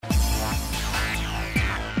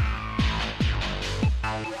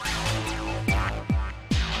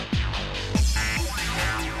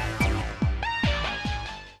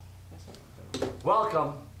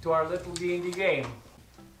to our little D&D game.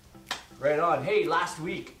 Right on. Hey, last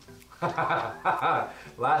week.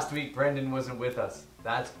 Last week Brendan wasn't with us.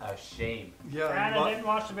 That's a shame. Yeah. Brandon didn't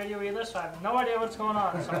watch the video either, so I have no idea what's going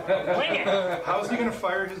on. So I'm gonna wing it. How's he going to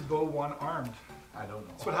fire his bow one-armed? I don't know.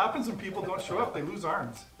 That's what happens when people don't show up. They lose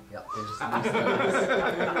arms. Yep, they just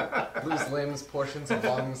lose limbs, portions of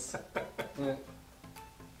lungs.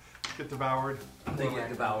 Get devoured. They get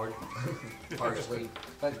devoured. Partially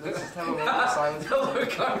Let's just have a moment of silence. The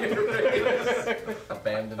look on your face.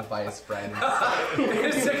 abandoned by his friends.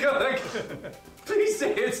 Basically, like, please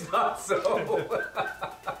say it's not so.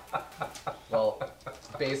 Well,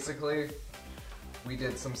 basically, we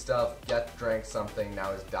did some stuff, Geth drank something,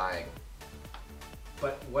 now he's dying.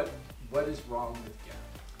 But what is wrong with Geth?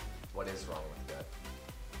 What is wrong with Geth?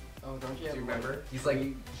 Oh, don't you Do have you remember? He's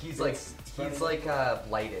like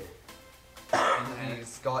blighted. And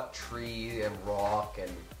he's got tree and rock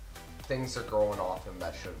and things are growing off him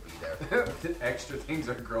that shouldn't be there. Extra things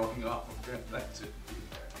are growing off of him that should be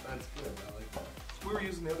there. That's good. I like that. We were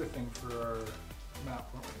using the other thing for our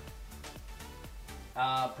map, weren't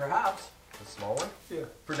Perhaps The small one? we? Yeah.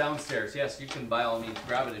 for downstairs. Yes, you can by all means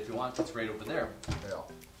grab it if you want. It's right over there. Yeah.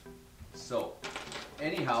 So,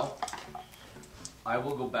 anyhow, I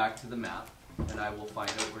will go back to the map and I will find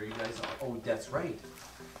out where you guys are. Oh, that's right.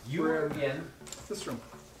 You are in. This room.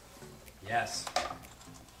 Yes.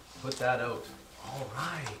 Put that out. All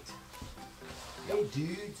right. Hey,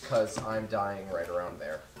 dudes. Because I'm dying right around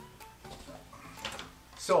there.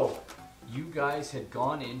 So, you guys had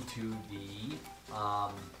gone into the.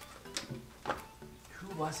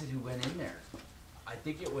 Who was it who went in there? I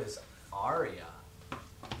think it was Arya.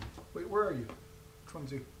 Wait, where are you? Which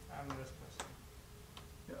one's you? I'm this person.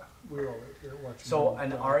 Yeah, we're all right here watching. So,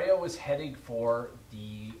 and Arya was heading for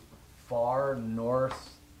the far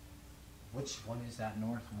north. Which one is that?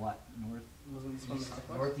 North what? North. Wasn't this one the second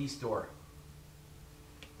one? Northeast door.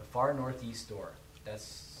 The far northeast door. That's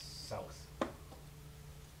south.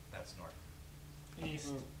 That's north.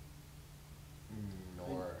 East.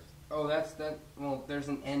 North. Oh, that's that. Well, there's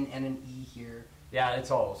an N and an E here. Yeah,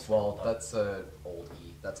 it's all Well, swelled up. that's a old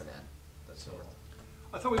E. That's an N. That's So- north.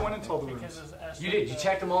 I thought we went into all the Because rooms. it's S. You did. You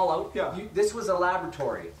checked them all out. Yeah. This was a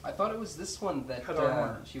laboratory. I thought it was this one that Head on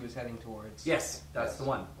one. she was heading towards. Yes, that's Yes. the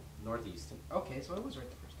one. Northeast. Okay, so I was right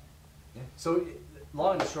the first time. So,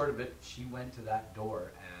 long and short of it, she went to that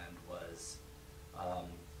door and was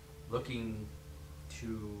looking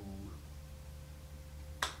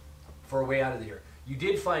for a way out of here. You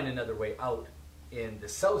did find another way out in the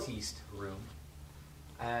southeast room,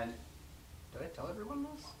 and Did I tell everyone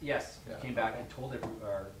this? yes, you Yeah. came back and told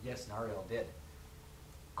yes, Nariel did.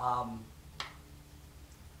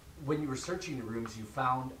 When you were searching the rooms, you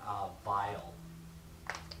found a vial,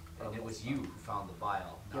 and it was you who found the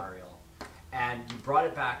vial, Nariel. And you brought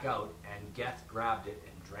it back out, and Geth grabbed it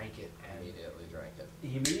and drank it, and Immediately drank it.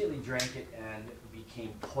 he immediately drank it and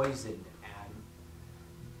became poisoned. And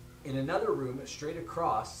in another room, straight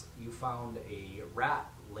across, you found a rat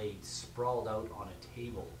laid sprawled out on a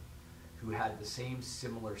table, who had the same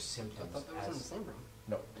similar I symptoms thought that was in the as same room.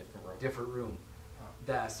 No, different room. different room.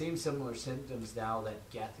 The same similar symptoms now that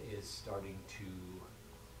Geth is starting to.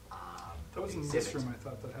 That was in this exhibit. room, I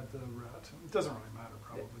thought, that had the rat. It doesn't really matter,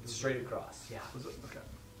 probably. does it? Straight across, yeah. Was it? Okay.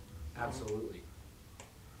 Absolutely.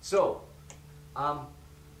 So,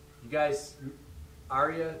 you guys,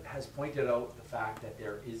 Arya has pointed out the fact that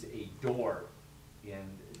there is a door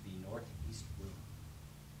in the northeast room.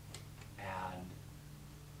 And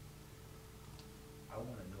I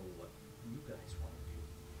want to know what you guys want to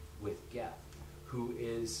do with Geth, who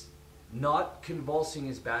is not convulsing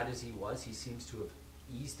as bad as he was. He seems to have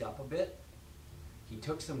eased up a bit. He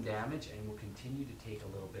took some damage and will continue to take a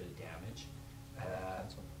little bit of damage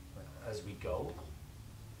as we go.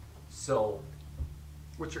 So,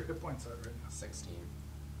 What's your hit points at right now? 16.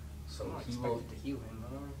 so I'm not he will. expected to heal him,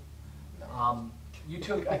 am I? No. You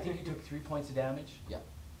took. I think you took 3 points of damage. Yeah.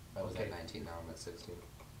 I was Okay. at 19, now I'm at 16.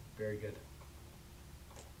 Very good.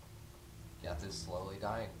 Geth is slowly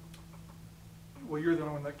dying. Well, you're the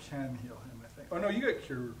only one that can heal him, I think. Oh, no, you got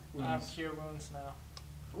cure I have wounds. cure wounds now.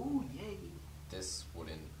 Ooh, yay. This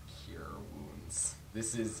wouldn't cure wounds.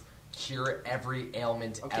 This is cure every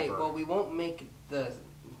ailment Okay, ever. well we won't make the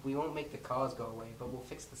cause go away, but we'll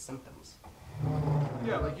fix the symptoms.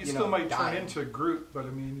 Yeah, like you You still know, might dying. turn into Groot, but I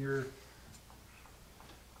mean,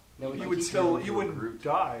 No, we you can would keep still, you, you wouldn't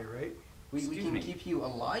die, right? we Excuse can me. keep you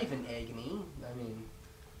alive in agony. I mean,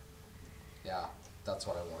 Yeah, that's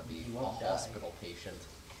what I want to be. You A won't die. hospital patient.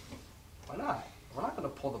 why not? We're not going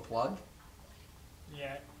to pull the plug.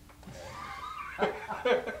 Yeah.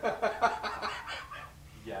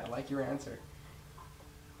 I like your answer.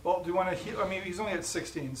 Well, do you want to heal? I mean, he's only at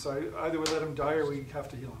 16, so either we let him die or we have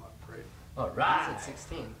to heal him up, right? All He's right. at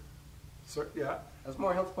 16. So, yeah, That's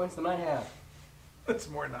more health points than I have. that's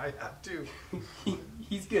more than I have, too.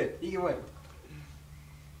 He's good. He can win.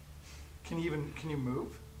 Can you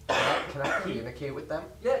move? Can I communicate with them?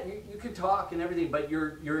 Yeah, you can talk and everything, but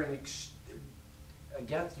you're in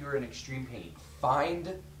Geth, you're in extreme pain.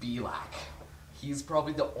 Find Belak. He's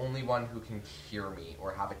probably the only one who can cure me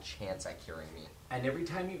or have a chance at curing me. And every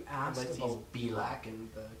time you asked Unless he's about Belak, black and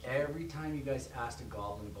the. every time you guys asked a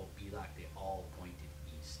goblin about Belak, they all pointed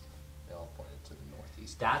east. They all pointed to the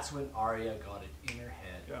northeast. That's when Arya got it in her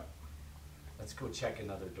head. Yeah. Let's go check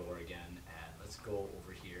another door again, and let's go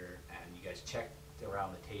over here, and you guys check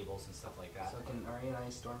around the tables and stuff like that. So can Arya and I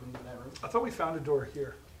storm into that room? I thought we found a door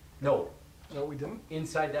here. No, No, we didn't?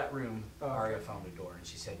 inside that room, Oh, okay. Arya found a door, and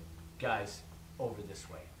she said, "Guys, over this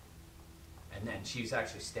way." And then she's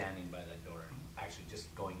actually standing by that door, actually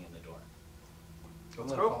just going in the door. I'm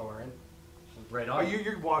Let's gonna go. follow her in. Right Oh, on.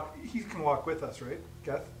 you walk. He can walk with us, right,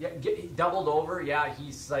 Geth? Yeah, doubled over. Yeah,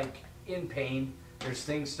 he's like in pain. There's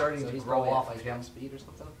things starting So to he's grow probably at, off like, of him. half speed or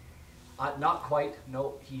something. Not quite.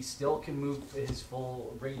 No, he still can move at his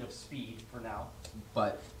full rate of speed for now.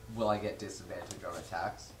 But will I get disadvantage on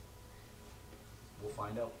attacks? We'll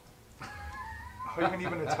find out. How you can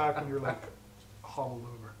even attack when you're like hobbled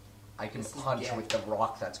over? I can This is punch Geth. with the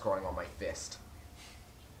rock that's growing on my fist.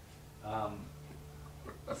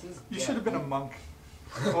 This is You Geth. should have been a monk.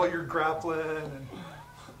 While you're grappling and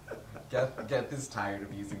Geth is tired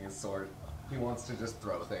of using his sword. He wants to just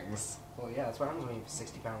throw things. Well, yeah, that's what happens when you have a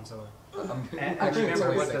 60-pound sword. And Actually, it's remember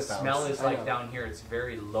only what the 6 pounds. smell is I like know. down here. It's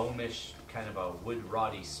very loamish, kind of a wood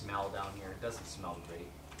rotty smell down here. It doesn't smell great.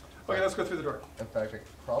 okay, let's go through the door. In fact, I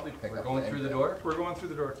could probably pick We're up going the through the end door. We're going through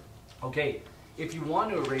the door. Okay, if you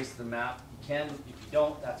want to erase the map, you can. If you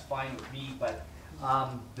don't, that's fine with me. But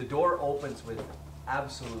the door opens with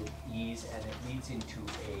absolute ease, and it leads into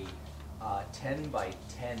a 10 by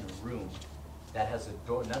 10 room that has a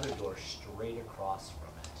door, another door straight across from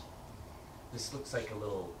it. This looks like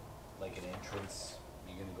like an entrance.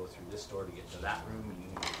 You're gonna go through this door to get to that room, and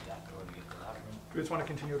you're gonna go through that door to get to that room. Do we just want to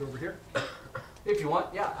continue it over here? If you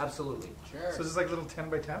want, yeah, absolutely. Sure. So this is like a little 10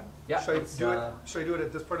 by 10? Yeah, Should I it's, do it? Should I do it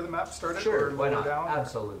at this part of the map? Start it Sure, or why lower not? down? or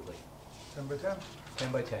Absolutely. 10 by 10.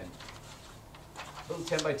 10 by 10. Little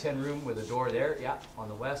 10 by 10 room with a door there, yeah, on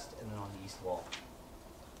the west and then on the east wall.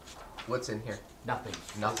 What's in here? Nothing.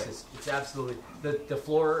 Nothing. It's absolutely the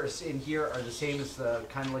floors in here are the same as the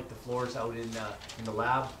kind of like the floors out in the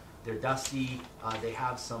lab. They're dusty. They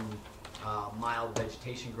have some mild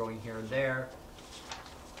vegetation growing here and there.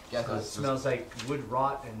 Geth It is smells like wood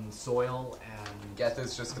rot and soil and Geth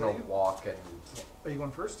is just gonna walk and Are you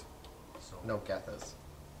going first? so. no, Geth is.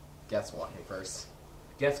 Geth's walking first.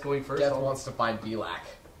 Geth's going first. Geth wants to find Belak.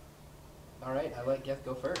 Alright, I let Geth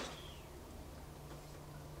go first.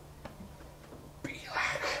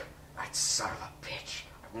 Belak, that son of a bitch.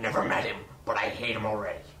 I've never met him, but I hate him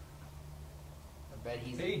already. I bet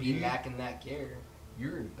he's Hey, be dude. back in that gear.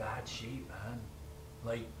 You're in bad shape, man.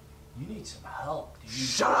 Like you need some help. Dude.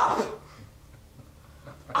 Shut up!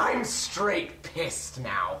 I'm straight pissed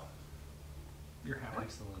now. You're hammered.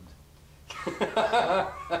 Excellent.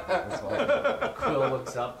 That's why. Quill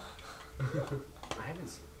looks up. I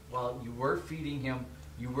haven't. Well, you were feeding him.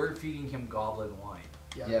 You were feeding him goblin wine,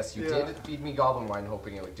 Yeah. Yes, you Yeah. did feed me goblin wine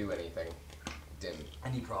hoping it would do anything. Didn't.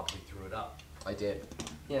 and he probably threw it up. I did.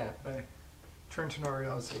 Yeah. I turn to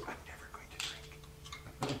Norio and say, I'm never going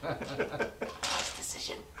to drink.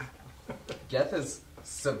 Decision. Geth has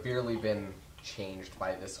severely been changed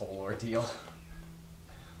by this whole ordeal.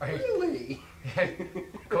 Really?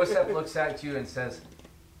 Kosef looks at you and says,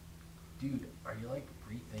 "Dude, are you like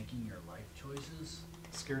rethinking your life choices?"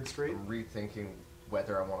 Scared straight? I'm rethinking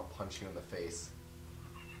whether I want to punch you in the face.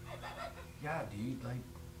 Yeah, dude. Like,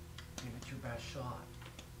 give it your best shot.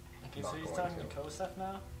 Okay, Not so he's going talking to. to Kosef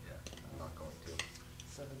now? I'm not going to.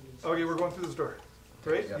 70s. Okay, we're going through this door.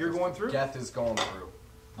 Right? Geth You're is- going through? Geth is going through.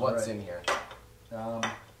 What's Alright. in here? I'll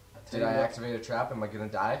tell Did you I what. activate a trap? Am I gonna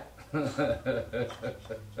die?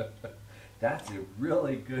 That's a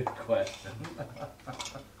really good question.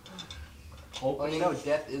 Well, you know,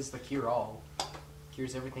 death is the cure-all.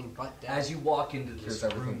 Cures everything but death. As you walk into Cures this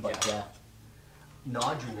everything room, but Geth, death.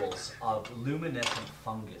 nodules of luminescent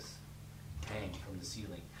fungus hang from the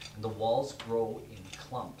ceiling, and the walls grow in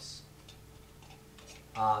clumps.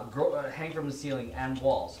 Hang from the ceiling and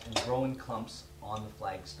walls and grow in clumps on the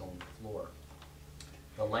flagstone floor.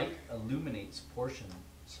 The light illuminates portions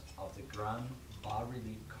of the grand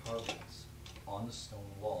bas-relief carvings on the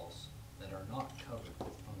stone walls that are not covered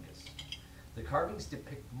with fungus. The carvings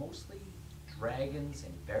depict mostly dragons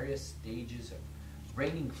in various stages of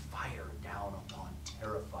raining fire down upon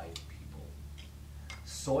terrified people.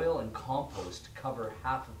 Soil and compost cover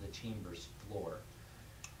half of the chamber's floor,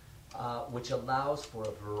 which allows for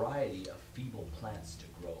a variety of feeble plants to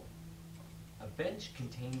grow. A bench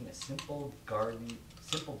containing a simple gardening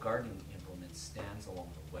implement stands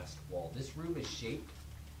along the west wall. This room is shaped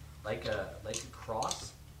like a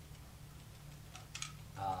cross.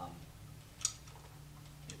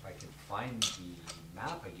 If I can find the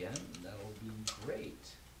map again, that will be great.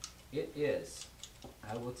 It is.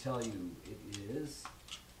 I will tell you, it is.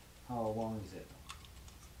 How long is it?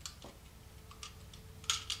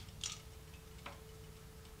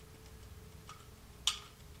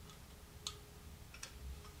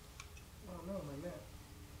 Oh no, my map.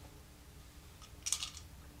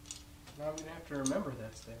 Now I'm gonna have to remember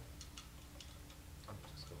that's there. I'm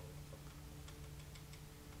just going.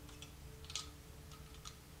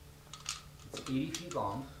 It's 80 feet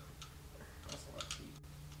long. That's a lot of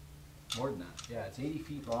feet. More than that. Yeah, it's 80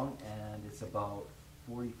 feet long and it's about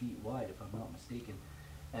 40 feet wide, if I'm not mistaken.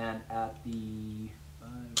 And at the 5,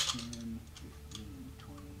 10, 15,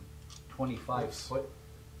 20, 25 Oops. foot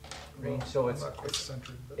range, so it's not quite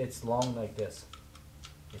centered. But it's long like this.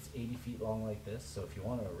 It's 80 feet long like this. So if you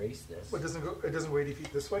want to erase this, it doesn't go. It doesn't go 80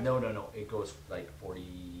 feet this way. no, it goes like 40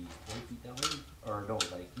 feet that way, or no,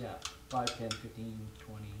 like yeah, 5, 10, 15,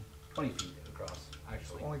 20 feet across. It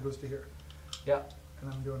Actually, only goes to here, yeah.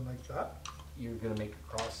 and I'm doing like that. You're gonna make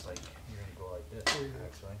a cross like you're gonna go like this. Oh, yeah.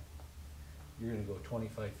 Actually, you're gonna go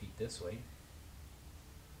 25 feet this way,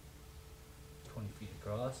 20 feet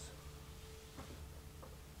across,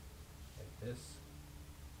 like this,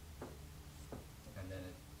 and then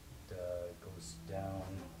it goes down.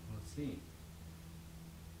 Let's see.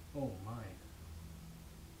 Oh my!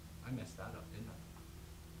 I messed that up, didn't I?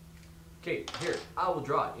 Okay, here I will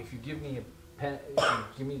draw it. If you give me a pen, if you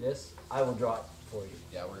give me this, I will draw it for you.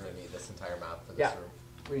 Yeah, we're gonna need this entire map for this Yeah. room.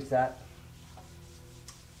 Erase that.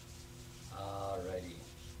 Alrighty.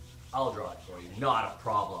 I'll draw it for you. Not a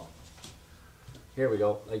problem. Here we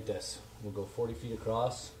go, like this. We'll go 40 feet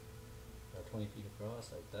across, or 20 feet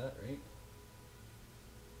across, like that, right?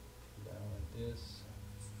 Down like this.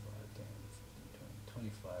 5, 10, 15, 20,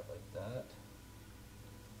 25, like that.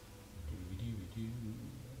 Doo-doo-doo-doo.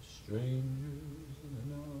 Strangers in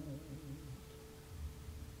the night.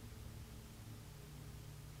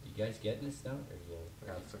 You guys getting this down? Or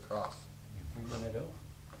Yeah, it's across. you figuring it out?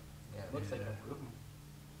 Yeah. Looks like a room.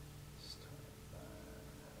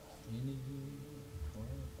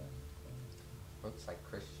 Looks like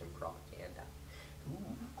Christian propaganda.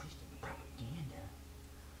 Ooh, Christian propaganda.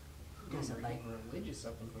 Who doesn't like religious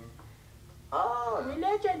up in here? Oh,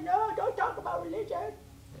 religion! No, don't talk about religion.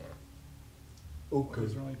 Yeah. Okay.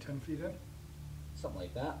 Is there only 10 feet in? Something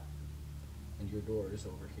like that. And your door is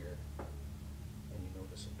over here. And you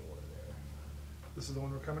notice a door there. This is the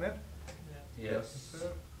one we're coming in. Yes.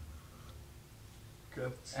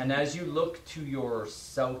 Good. And as you look to your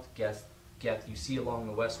south, Geth, you see along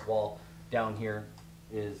the west wall down here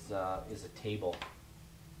is a table.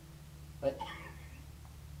 But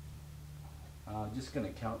I'm just gonna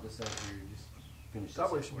count this out here. Just finish That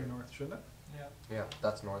this way up should for be you. north, shouldn't it? Yeah. Yeah,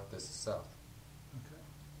 that's north, this is south. Okay.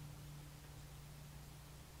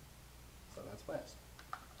 so that's west.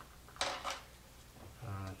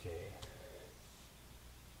 Okay.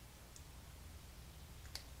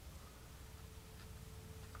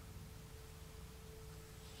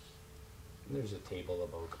 There's a table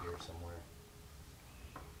about here somewhere.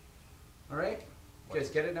 All right, you guys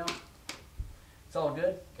get it now? It's all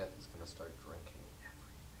good. Geth is gonna start drinking.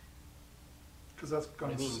 Because that's gone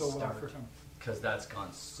What do you mean so well start? for him. Because that's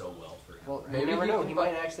gone so well for him. Well, Maybe you never he know. can He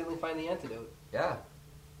fi- might accidentally find the antidote, Yeah.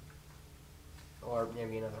 or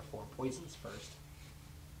maybe another 4 poisons first.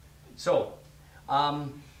 So,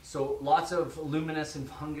 so lots of luminescent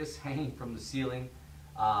fungus hanging from the ceiling,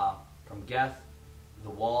 from Geth, the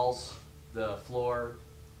walls, the floor,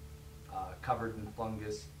 covered in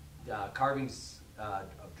fungus, carvings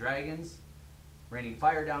of dragons, raining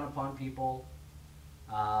fire down upon people,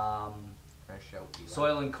 Fresh out. Eli.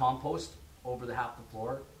 soil and compost over the half the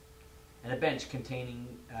floor, and a bench containing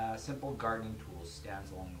simple gardening tools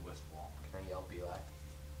stands along the west wall. Can I yell Belak?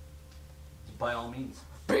 By all means,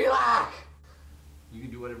 Belak! you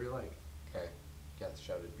can do whatever you like. Okay. Geth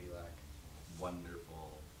shouted Belak.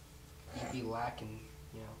 Wonderful. You'd be lacking,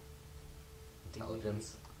 you know,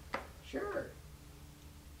 Intelligence. Sure.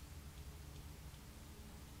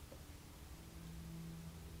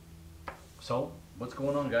 So, what's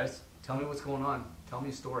going on, guys? Tell me what's going on. Tell me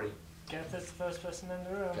a story. Get this first person in the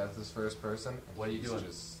room. Geth is first person. And What are you he's doing?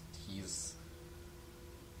 He's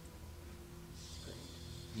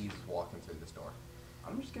he's walking through this door?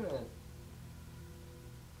 I'm just gonna.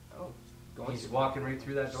 Oh, going He's through- walking right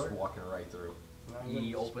through that Just door. walking right through. I'm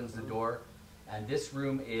He gonna- opens the door, and this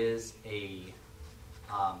room is a.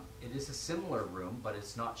 It is a similar room, but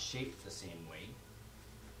it's not shaped the same way.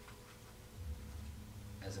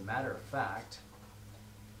 As a matter of fact,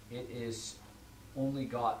 it is only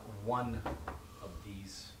got one of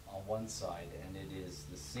these on one side, and it is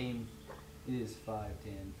the same. It is 5,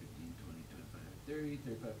 10, 15, 20, 25, 30,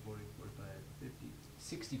 35, 40, 45, 50,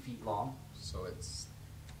 60 feet long. So it's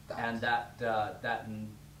that. And that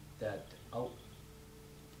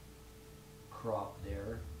outcrop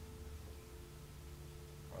there,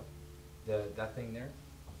 that thing there,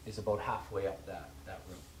 is about halfway up that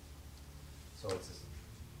room. So it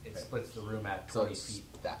Okay. splits the room at So 20 it's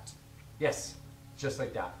feet. that. Yes, just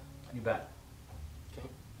like that. You bet. Okay.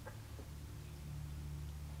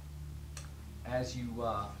 As you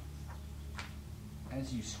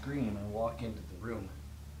scream and walk into the room,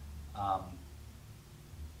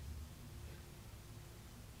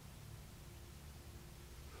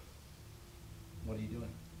 what are you doing?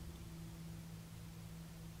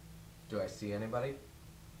 Do I see anybody?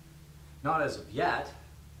 Not as of yet.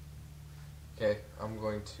 Okay, I'm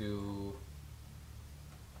going to.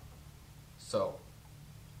 So,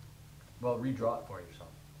 Well, redraw it for yourself,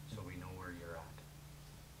 so we know where you're at.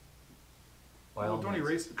 By Well, all don't means.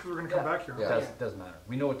 erase it because we're going to come Yeah. back here. Yeah. Doesn't matter.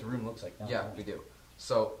 We know what the room looks like now. yeah, we do.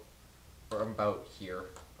 So, I'm about here.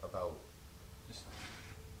 About Just,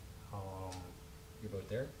 you're about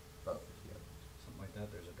there, about here. something like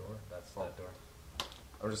that. There's a door. That's Oh. that door.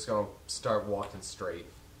 I'm just gonna start walking straight.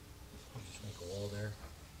 You just make a wall there.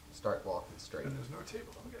 Start walking straight. And there's no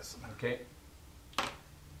table, I'm guessing. Okay.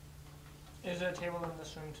 Is there a table in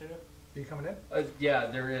this room too? Are you coming in? Yeah,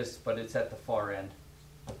 there is, but it's at the far end.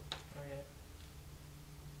 Okay,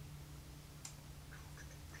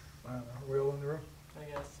 I don't know. Are we all in the room? I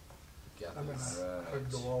guess. Yeah, I'm going it's to hug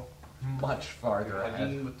the wall. much farther You're ahead.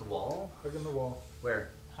 hugging with the wall. Hugging the wall. Where?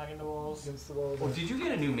 Hugging the walls. Against the wall. Oh, did you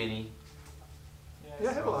get a new mini? Yes. Yeah,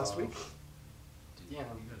 I had it last week. Yeah,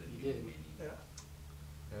 got a you new did. mini. Yeah.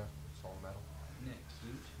 Yeah, it's all metal. Isn't it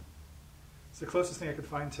cute? It's the closest thing I could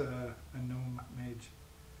find to a gnome mage.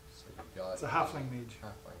 So you've got It's a halfling mage.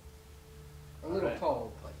 halfling. A little Alright.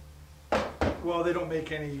 tall, but Well, they don't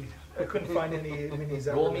make any. I couldn't find any minis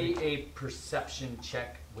that Roll were me made. a perception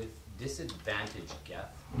check with disadvantage,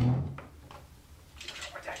 Geth.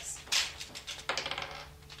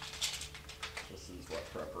 This is what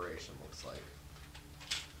preparation looks like.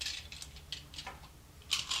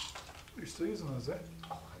 You're still using those, eh?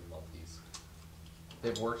 Oh, I love these.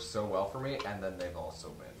 They've worked so well for me, and then they've also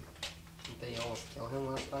been. did they almost kill him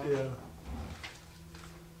last time? Yeah.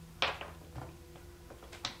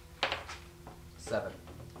 7.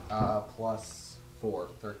 Plus 4,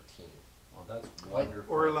 13. Well, that's What?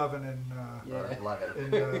 wonderful. Or 11 in, Yeah. Or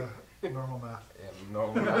 11. normal math. And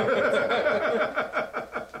no,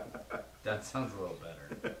 That sounds a little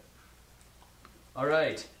better. All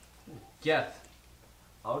right, Geth.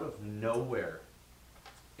 Out of nowhere,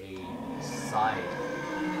 a scythe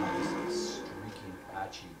comes streaking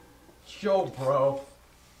at you. Yo, bro.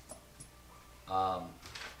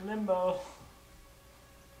 Limbo.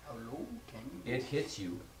 Hello, can you? It hits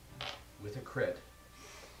you with a crit.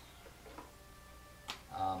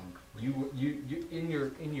 You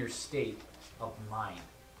in your state of mind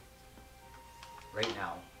right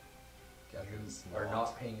now, Geth you is are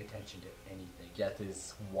not paying attention to anything. Geth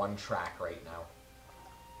is one track right now.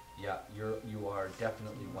 Yeah, you are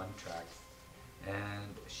definitely one track,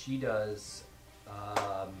 and she does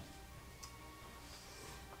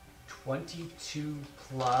 22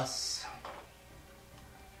 plus.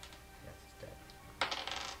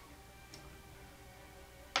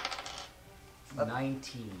 That-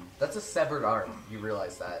 19. That's a severed arm. You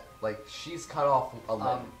realize that? Like, she's cut off a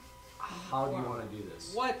limb. How do you want to do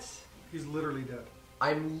this? What? He's literally dead.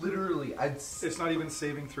 I'm literally. It's not even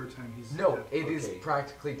saving throw time. He's No, dead. it is Okay.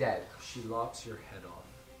 practically dead. She lops your head off.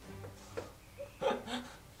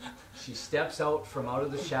 She steps out from out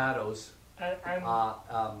of the shadows,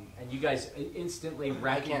 and you guys instantly I can't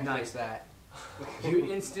recognize fix that.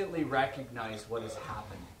 you instantly recognize what has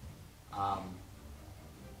happened,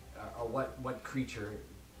 or what creature.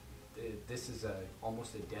 This is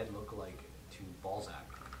almost a dead lookalike to Balzac.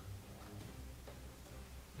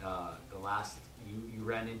 The last you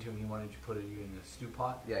ran into him, he wanted to put you in the stew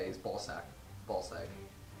pot. Yeah, he's ball sack. Ball sack.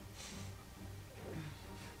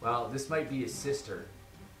 Well, this might be his sister,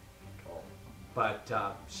 Oh. but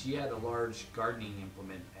she had a large gardening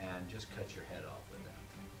implement and just cut your head off with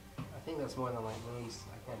that. I think that's more than my wounds.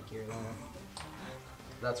 I can't cure that.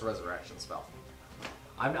 That's a resurrection spell.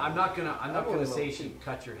 I'm not gonna only say level she 2.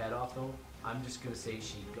 cut your head off though. I'm just gonna say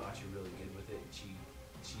she got you really good with it. She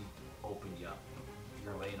opened you up.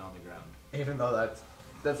 You're laying on the ground. Even though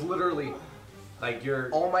that's literally Like you're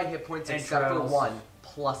all my hit points except for entrails. 1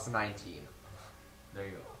 plus 19. There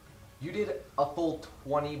you go. You did a full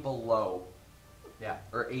 20 below, Yeah.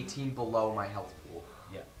 or 18 below my health pool.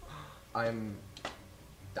 Yeah. I'm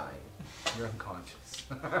dying. You're unconscious.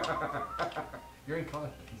 You're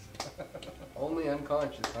unconscious. Only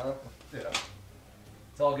unconscious, huh? Yeah.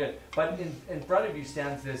 It's all good. But in front of you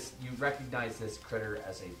stands this. You recognize this critter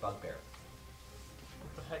as a bugbear.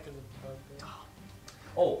 What the heck is a bugbear?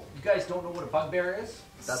 Oh, you guys don't know what a bugbear is?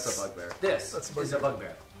 That's a bugbear. This That's a is a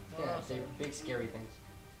bugbear. Yeah, they're big scary things.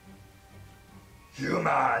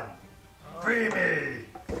 Human, free me!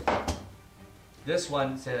 This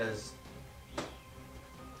one says,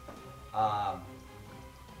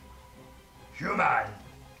 Human,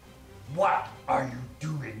 what are you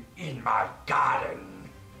doing in my garden?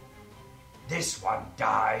 This one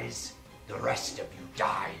dies, the rest of you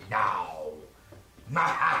die now.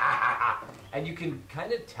 and you can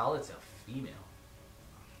kind of tell it's a female.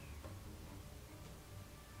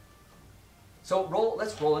 So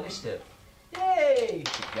let's roll initiative. Yay!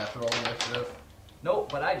 Get roll initiative. No,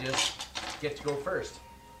 but I just get to go first.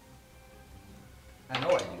 I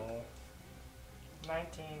know I do.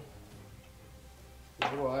 19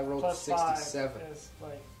 Well, I rolled plus 67 5 is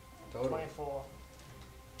like total. 24.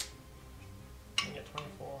 You get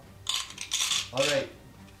 24. All right,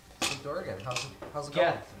 So Dorgan, how's it going?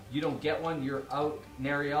 Geth, you don't get one. You're out.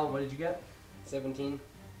 Nariel, what did you get? 17.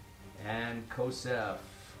 And Kosef.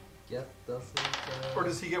 Geth doesn't. Or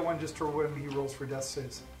does he get one just for when he rolls for death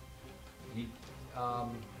saves? He,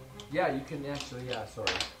 yeah, you can actually. Yeah, sorry.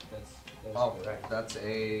 That's Oh, correct. that's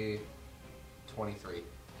a 23.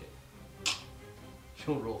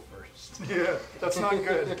 You'll roll first. Yeah, that's not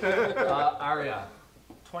good. Arya.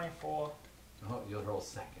 24. Oh, you'll roll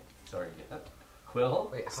second. Sorry, Geth. Quill.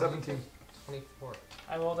 Wait, how 17. 24.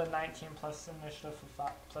 I rolled a 19 plus initiative for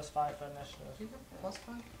plus 5 for initiative. Plus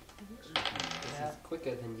 5? This Yeah. is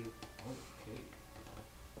quicker than you. Okay.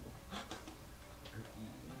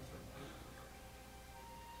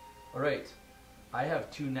 All right, I have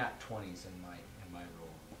 2 nat 20s in my roll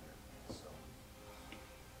here. So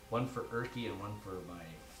one for Erky and one for my.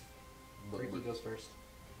 Ricky goes first.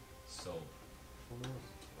 So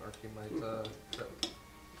Arky might. Well,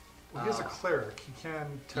 he has a cleric. He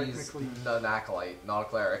can technically. He's an acolyte, not a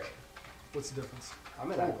cleric. What's the difference? I'm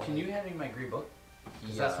an oh, acolyte. can you hand me my green book?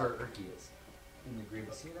 'Cause that's where Erky is. In the green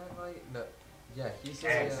book. Is he an acolyte? No. Yeah, he's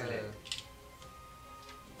Excellent.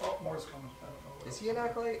 Oh, Moore's coming. I don't know. Is he an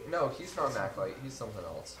acolyte? No, he's not an acolyte. He's something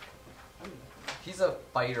else. He's a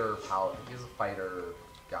fighter paladin. He's a fighter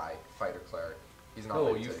guy, fighter cleric. He's not. Oh,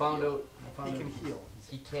 meant you to found heal. out. You found He out can heal.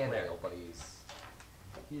 He can Cleric. heal, but he's.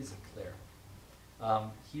 He is a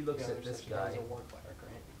cleric. He looks at this guy. He's a war cleric,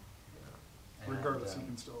 right? and, Regardless, he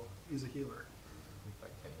can still. He's a healer. I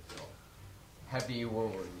can't heal. Heavy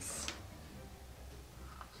wounds.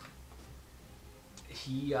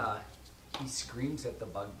 He screams at the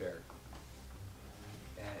bugbear,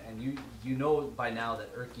 and you know by now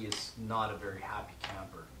that Erky is not a very happy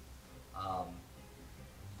camper.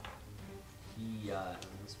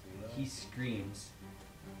 He screams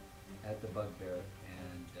at the bugbear,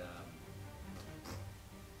 and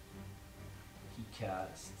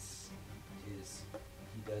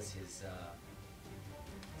he does his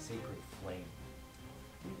sacred flame,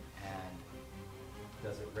 and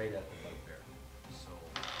does it right at the bugbear.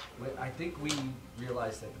 So I think we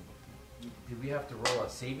realized that. Did we have to roll a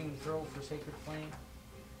saving throw for sacred flame?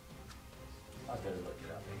 I better look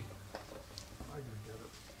it up. I can get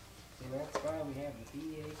it. See, that's why we have the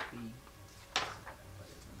BAB.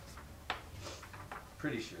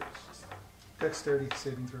 Pretty sure it's just Dexterity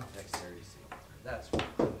saving throw. dexterity saving throw. That's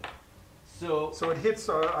right. So So it hits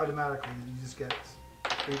automatically. You just get.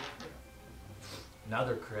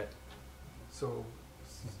 another crit. So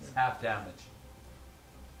It's half damage.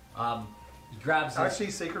 He grabs his,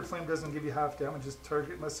 actually, Sacred Flame doesn't give you half damage. Just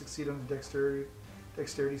target must succeed on the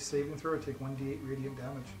dexterity saving throw or take 1d8 radiant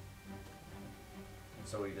damage.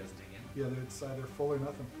 so he doesn't take any. Yeah, it's either full or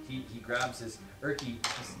nothing. He grabs his Erky.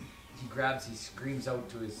 He screams out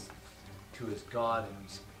to his god, and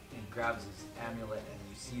he grabs his amulet, and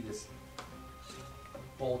you see this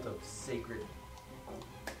bolt of sacred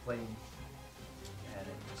flame, and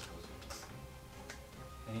it just goes.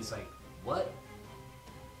 And he's like, "What?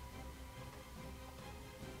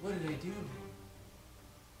 What did I do?"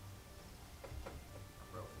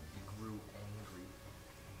 Bro, he grew angry.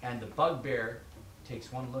 And the bugbear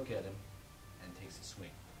takes one look at him and takes a swing.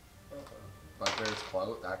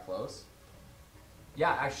 Bugbear's that close?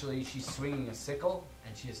 Yeah, actually, she's swinging a sickle,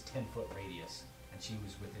 and she has 10-foot radius, and she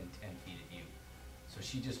was within 10 feet of you. So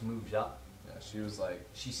she just moved up. Yeah, she was like,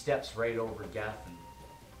 She steps right over Geth,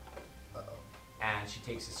 uh-oh. and she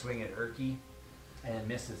takes a swing at Erky, and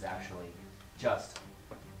misses, actually. Just.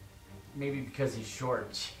 Maybe because he's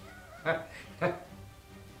short.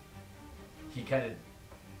 He kind of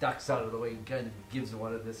ducks out of the way and kind of gives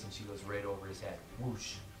one of this, and she goes right over his head.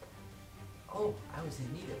 Whoosh. Oh, I was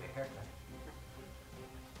in need of a haircut.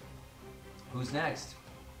 Who's next?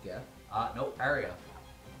 Yeah. No, Arya.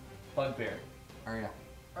 Bugbear. Arya.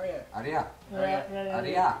 Oh yeah. Arya.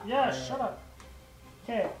 Yeah, yeah, shut up.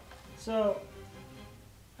 Okay, so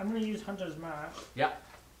I'm gonna use Hunter's Mark, Yeah,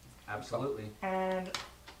 absolutely. and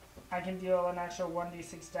I can deal an extra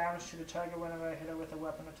 1d6 damage to the target whenever I hit it with a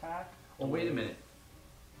weapon attack. Oh, wait a minute.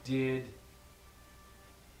 Did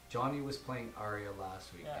Johnny was playing Arya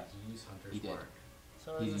last week? Yeah. Did he use Hunter's He did. Mark?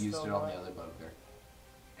 So He is used still it on going? the other Bugbear.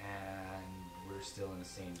 And we're still in the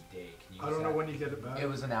same day. Can you I use don't know that? when you get it back. It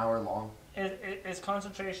was an hour long. It's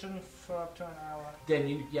concentration for up to an hour. Then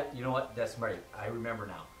you know what? That's right. I remember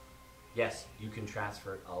now. Yes, you can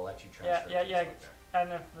transfer it. I'll let you transfer it. Yeah, to yeah. this Bugbear.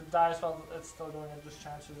 And if it dies while it's still going, it just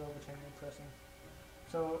transfers over to a new person.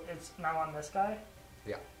 So it's now on this guy?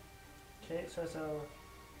 Yeah. Okay, so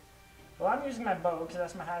well, I'm using my bow because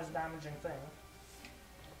that's my highest damaging thing.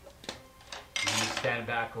 You stand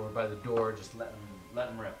back over by the door, just let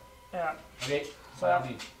him rip. Yeah. Okay. So by I all have,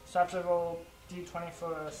 means. so I have to roll d20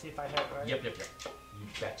 for see if I hit, right? Yep. You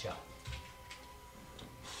betcha.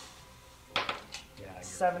 Yeah.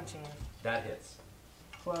 17 That hits.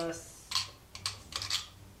 plus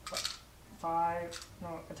 5.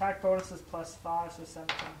 No, attack bonus is plus 5, so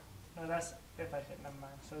 17. No, that's if I hit. Never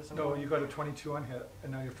mind. So it's a No, one- you got a 22 on hit,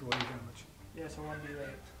 and now you have to roll your damage. Yeah, so 1d8.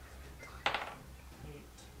 8.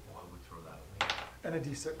 Oh, I would throw that away. And a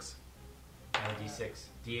d6. And a d6.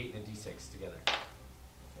 D8 and a d6 together.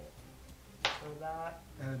 So that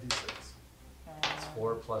And a d6. and It's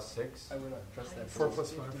 4 plus 6. I would not trust that. 4 for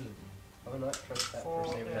plus 5. I would not trust that 4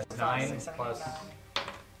 for saving. is That's 5, 9 6, 7, plus- 8, 9.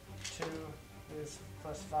 2 is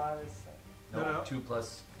plus 5 is No. 2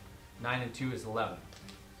 plus 9 and 2 is 11.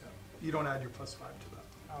 You don't add your plus 5 to that.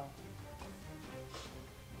 oh.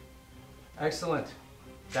 Excellent.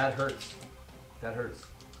 That hurts. That hurts.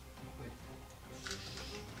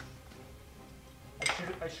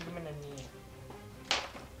 I shoot him in the knee.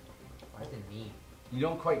 Why the knee? You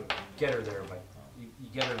don't quite get her there, but you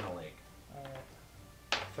get her in the leg. Alright.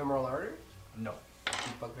 Femoral artery? No.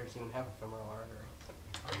 These bugbears even have a femoral artery.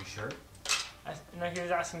 Are you sure? No, he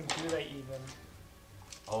was asking, do they even?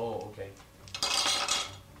 Oh, okay.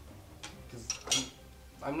 Because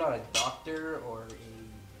I'm not a doctor or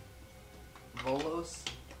a Volos,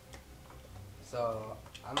 so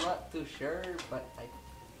I'm not too sure, but I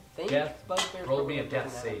think Death. bugbears Roll probably me a have death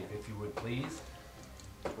different save, anatomy. if you would, please.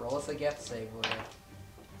 Roll us a death save, will you?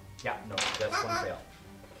 Yeah, no, that's one fail.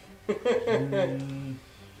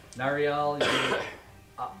 Nariel, you're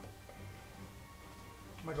up.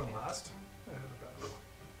 Am I going last? I had a bad roll.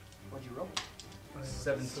 What'd you roll?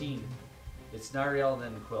 17. It's Nariel,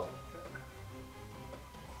 then Quill.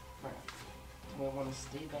 Right. Do I want to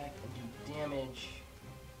stay back and do damage,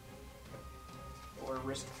 or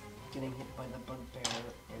risk getting hit by the bugbear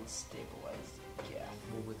and stabilize Gaff?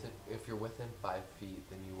 Well, if you're within 5 feet,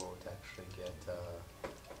 then you won't actually get.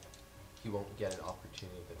 He won't get an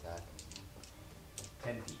opportunity of attack.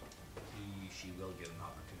 10 feet. She will get an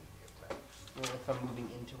opportunity of attack. Or if I'm moving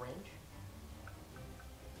into range?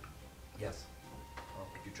 Yes.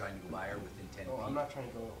 If you're trying to go by her within 10 Oh, feet. I'm not trying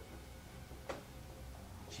to go.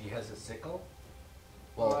 She has a sickle.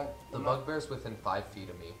 Well, Well, the I'm not- bugbear's within 5 feet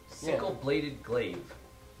of me. Sickle bladed glaive.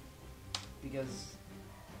 Because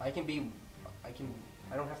I don't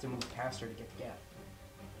have to move past her to get the Gaff.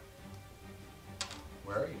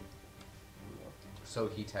 Where are you? So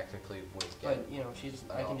he technically wouldn't get. But, you know, an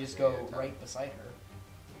I can just go opportunity attack. right beside her.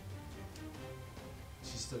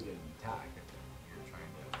 She's still getting attacked if you're trying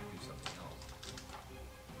to do something else.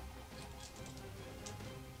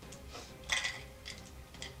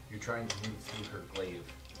 You're trying to move through her glaive.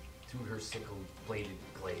 Through her sickle bladed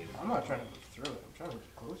glaive. I'm not trying to move through it. I'm trying to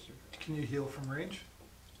get closer. Can you heal from range?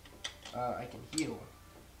 I can heal.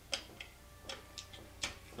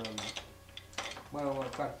 From... Well,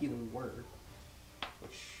 it's not healing word.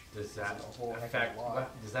 Which Does that isn't a whole heck of a affect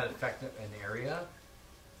lot. does that affect an area?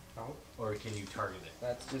 No, Or can you target it?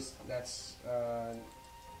 that's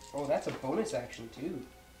oh, that's a bonus action too.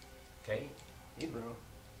 Okay. Hey, bro.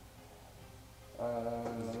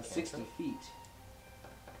 60 feet.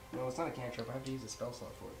 No, it's not a cantrip. I have to use a spell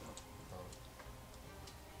slot for it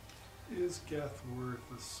though. Is Geth worth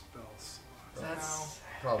a spell slot? That's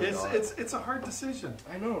Probably not. It's a hard decision.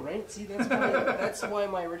 I know, right? See, that's why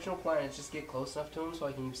my original plan is just get close enough to him so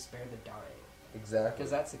I can use Spare the Dying. Exactly.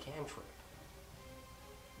 Because that's the cantrip.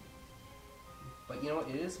 But you know what?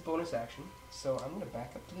 It is a bonus action, so I'm going to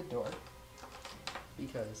back up to the door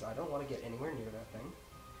because I don't want to get anywhere near that thing.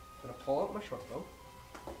 I'm going to pull out my short bow,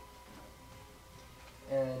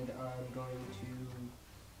 and I'm going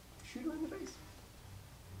to shoot her in the face.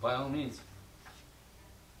 By all means.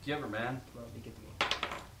 Give her, man. Well, be good to me.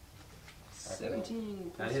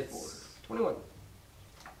 17 That plus hits. 4. 21.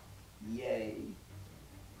 Yay.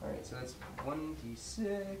 Alright, so that's 1d6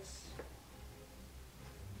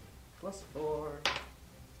 plus 4.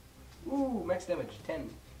 Ooh, max damage, 10.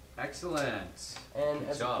 Excellent. And Good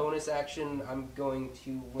as job. a bonus action, I'm going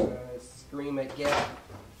to scream at Get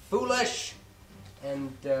Foolish!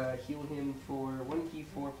 And heal him for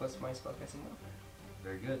 1d4 plus my spellcasting modifier.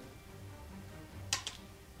 Very good.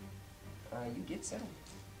 You get 7.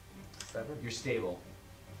 7. You're stable.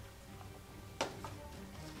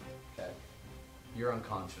 Okay. You're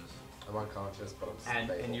unconscious. I'm unconscious, but I'm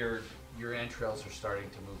stable. And your entrails are starting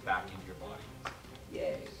to move back into your body.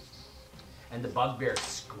 Yay. And the bugbear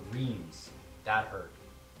screams. That hurt.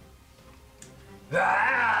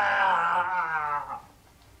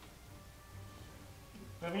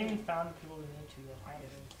 We haven't even found the people we need to yet.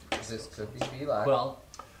 Have we? This could be Belak. Well,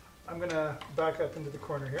 I'm gonna back up into the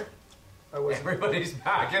corner here. I wasn't. everybody's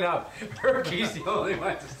backing up. Herky's the only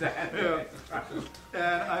one to stand. Yeah.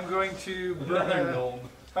 And I'm going to Another gnome.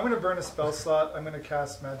 I'm going to burn a spell slot. I'm going to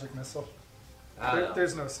cast Magic Missile.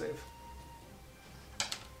 There's no save.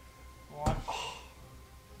 One.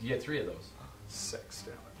 You get 3 of those. 6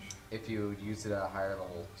 damage. If you use it at a higher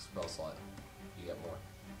level spell slot, you get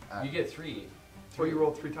more. You get 3. Oh, you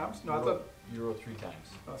rolled 3 times? No, I thought. You roll 3 times.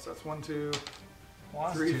 Oh, so that's 1, 2,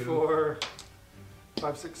 One. 3, 2. 4,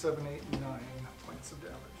 5, 6, 7, 8, 9 points of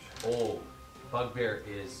damage. Oh, bugbear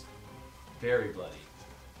is very bloody.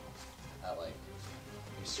 At like,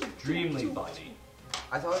 Extremely bloody.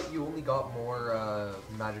 I thought you only got more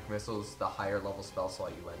magic missiles the higher level spell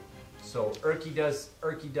slot you went. So Erky does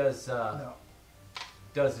No.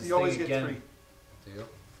 does his You always thing get again. 3. Do you?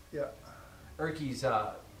 Yeah. Erky's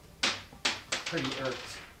pretty irked.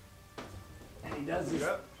 And he does his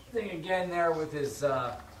Yeah. thing again there with his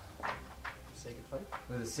Sacred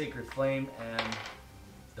Flame. sacred flame and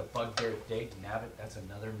the bugbear dig. Nabbit, that's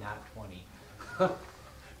another nat 20.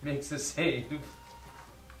 Makes a save.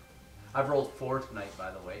 I've rolled 4 tonight,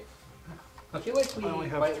 by the way. I feel like we I only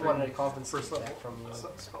have might 3 want to compensate first level that from you.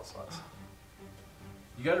 spell slots.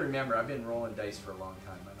 You gotta remember, I've been rolling dice for a long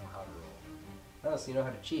time. I know how to roll. Oh, so you know how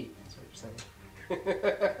to cheat. That's what you're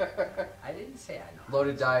saying. I didn't say I know.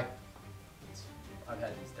 Loaded die. I've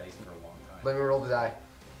had these dice for a long time. Let me roll the die.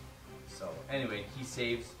 So, anyway, he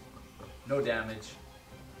saves. No damage.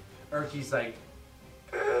 Erky's like,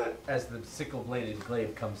 as the sickle-bladed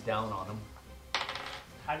glaive comes down on him,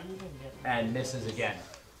 How do you even get? and misses again.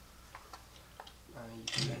 You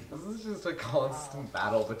can get This is just a constant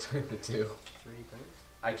battle between the two. 3 points.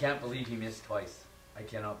 I can't believe he missed twice. I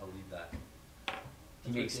cannot believe that.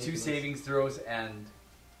 He That's makes 2 ridiculous. saving throws, and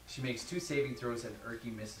she makes 2 saving throws, and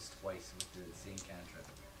Erky misses twice with the same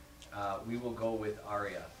cantrip. We will go with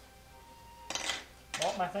Arya.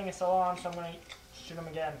 Well, my thing is still on, so I'm gonna shoot him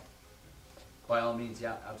again. By all means,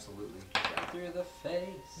 yeah, absolutely. Through the face.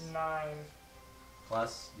 9.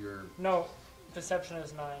 Plus, your No, perception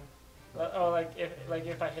is 9. Oh, like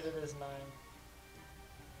if I hit it is 9.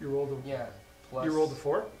 You rolled a. Yeah. Plus, You rolled a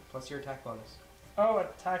 4. plus your attack bonus. Oh,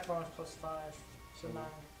 attack bonus plus 5, so 9.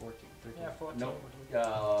 14. 13. Yeah, 14.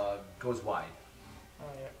 no goes wide, Oh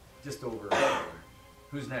yeah. just over.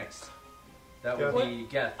 Who's next? That would Geth. be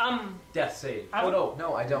Geth. Death save. I'm- Oh no,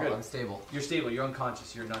 No, I don't. You're good. I'm stable. You're stable. You're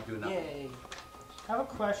unconscious. You're not doing nothing. Yay. I have a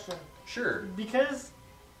question. Sure. Because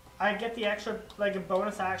I get the extra, like a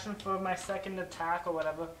bonus action for my second attack or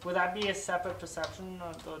whatever, would that be a separate perception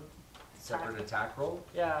or the Separate attack roll.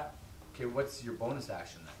 Yeah. Okay, what's your bonus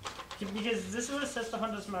action then? Because this is what it says the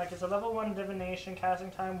Hunter's Mark. It's a level 1 divination,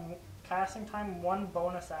 casting time 1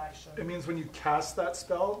 bonus action. It means when you cast that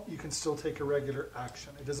spell, you can still take a regular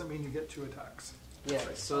action. It doesn't mean you get 2 attacks. Yeah,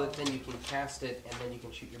 so that then you can cast it and then you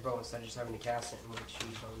can shoot your bow instead of just having to cast it and wait to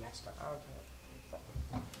shoot your bow next time.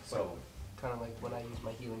 Okay. So, Kind of like when I use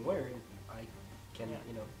my healing word, I can, Yeah.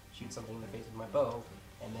 shoot something in the face with my bow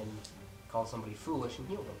and then call somebody foolish and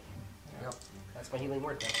heal them. Yep. That's my healing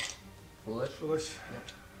word then. Foolish. Foolish. Yep.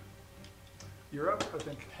 You're up, I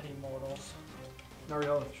think. Petty mortals.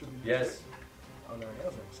 Nariel should be. yes. Oh no, that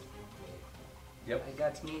was next. Yep. I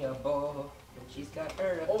got me a bow, and she's got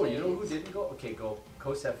her. Oh, you know who didn't go? Okay, go.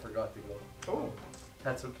 Kosef forgot to go. Oh,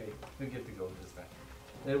 That's okay. You get to go this time.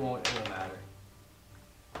 It won't matter.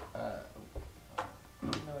 No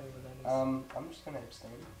idea what that is. I'm just gonna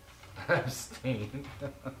abstain. Abstain.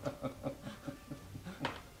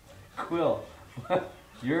 Quill,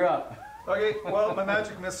 you're up. okay. Well, my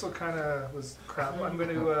magic missile kind of was crap. I'm going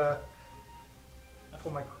to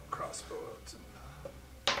pull my crossbow out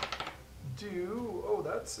and do. Oh,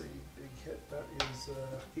 that's a big hit. That is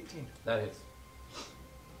 18 That hits.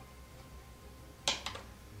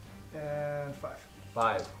 and 5.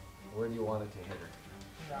 5. Where do you want it to hit her?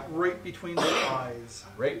 Right between the eyes.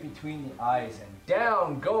 Right between the eyes, and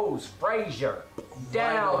down goes Frazier.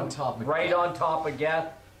 Down on top of right Geth. on top of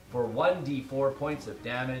Geth for 1d4 points of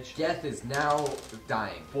damage. Geth is now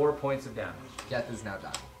dying. 4 points of damage Geth is now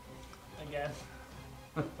dying. Again.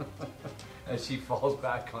 as she falls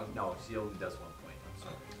back on. No, she only does 1 point. I'm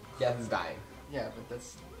sorry. Geth is dying. Yeah, but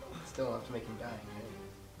that's still enough to make him die. Right?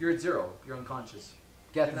 You're at 0. You're unconscious.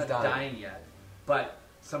 Geth You're is not dying. dying yet, but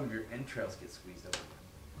some of your entrails get squeezed out.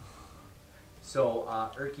 So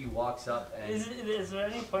Erky walks up and Is there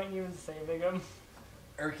any point in even saving him?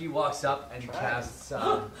 Erky walks up and Try. casts.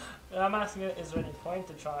 I'm asking, is there any point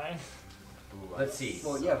to trying? Let's see.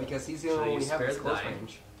 Well, yeah, because he's gonna Should I only have spare his the close dying?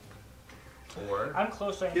 range. Or I'm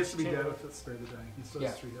close range He has to be too. dead if it's spared the dying. He still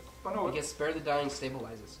has Yeah. 3 hit. Oh no, Because spare the dying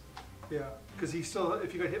stabilizes. yeah, because he still.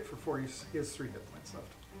 If you got hit for 4, he has 3 hit points left.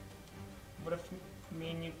 What if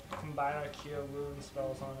me and you combine our cure wound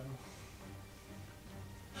spells on him?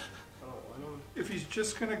 Oh, I mean, If he's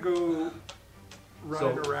just gonna go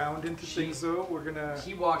running So, around into she- things, though, we're gonna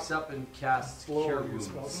he walks up and casts slow Cure your Wounds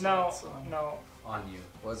spells. No, So, no. on you.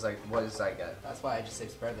 What does I get? that's why I just say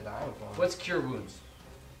spare the dying for him. What's Cure Wounds?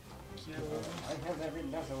 Cure wounds. I have that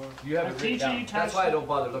written down somewhere. You have A it written creature down. you That's touch- why I don't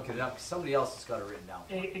bother looking it up. 'Cause somebody else has got it written down.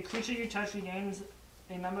 A creature you touch regains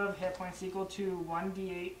a number of hit points equal to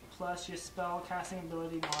 1d8 plus your spell casting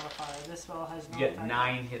ability modifier. This spell has no You get effect.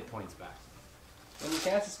 9 hit points back. When you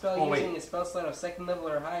cast a spell Oh, wait. using a spell slot of second level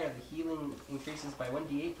or higher, the healing increases by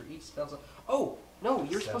 1d8 for each spell slot. Oh, no,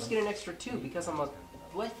 you're supposed to get an extra 2 because I'm a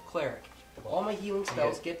life cleric. All my healing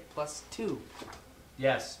spells get plus 2.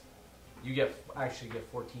 Yes, you actually get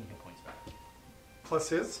 14 hit points back. plus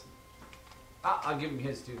his, I'll give him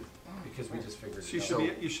his too because we just figured so you it should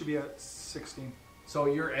out. be you should be at 16. So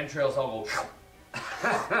your entrails all go.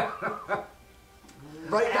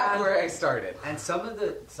 Right back where I started. And some of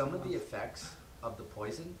the effects of the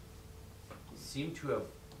poison seem to have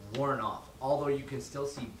worn off. Although you can still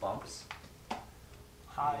see bumps,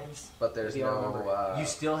 Hives. But there's Maybe I'll no. remember. you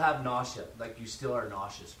still have nausea. Like you still are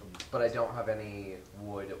nauseous from. But I don't have any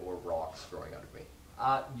wood or rocks growing out of me.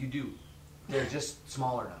 You do. They're just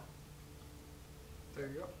smaller now. There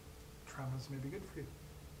you go. Traumas may be good for you.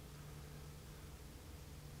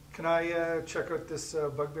 Can I check out this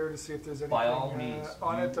bugbear to see if there's anything By all means.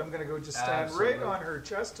 on You- it? I'm gonna go just stand right Absolutely. on her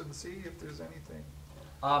chest and see if there's anything.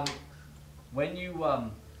 When you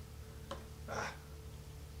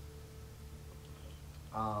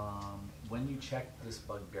when you check this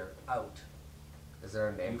bugbear out, Is there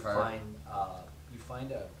a name you card?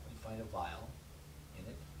 find a vial in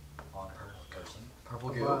it on her person.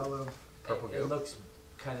 Purple A goo. vial of Purple It goo. looks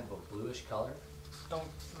kind of a bluish color. Don't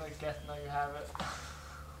let Geth know you have it.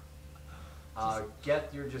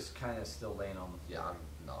 Geth, you're just kind of still laying on the Yeah, floor.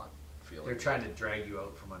 I'm not feeling. They're trying to drag you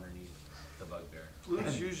out from underneath the bugbear.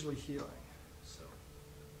 flu's usually healing. So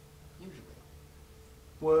Usually.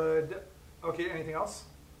 Would okay? Anything else?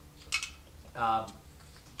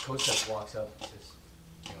 Kosef walks up and says,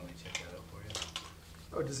 "Can let me check that out for you."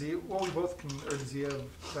 Oh, does he? Well, we both can. Or does he have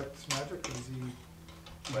detect magic? Or does he?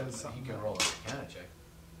 But has he something can that- roll a Arcana check.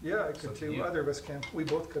 Yeah, I So could can too. you. Other of us can. We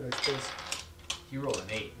both could, I suppose. He rolled an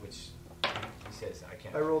 8, which he says I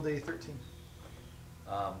can't. I rolled a 13.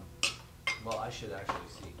 Well, I should actually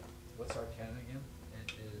see. What's Arcana again?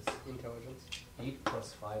 It is Intelligence. 8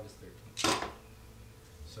 plus 5 is 13.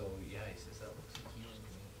 So yeah, he says that looks like healing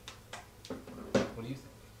to me. What do you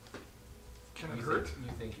think? Can it you hurt? Think,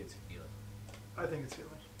 you think it's healing? I think it's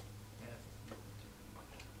healing. Yeah.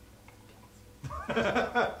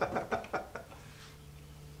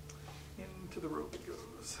 Into the rope it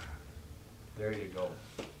goes. There you go.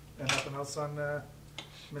 And nothing else on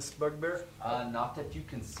Miss Bugbear? Not that you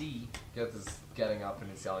can see. Geth is getting up and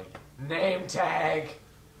he's yelling, "Name tag!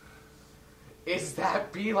 Is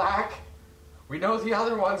that Belak? We know the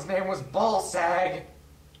other one's name was Ballsag."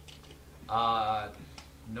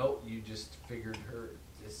 No, you just figured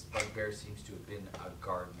this bugbear seems to have been a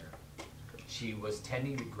gardener. She was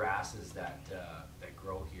tending the grasses that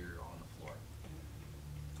grow here on the floor.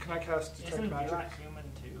 Can I cast detect Isn't magic? Vilak human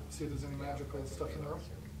too? See if there's any magical stuff in the room.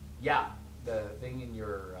 Yeah, the thing in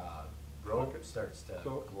your robe Okay. starts to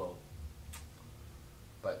So- glow.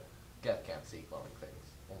 But Geth can't see glowing things.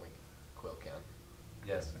 Only Quill can.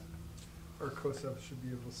 Yes. Or Kosev should be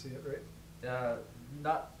able to see it, right?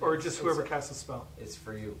 Not. Or it's- just it's- whoever casts the spell. It's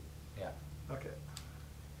for you. Yeah. Okay.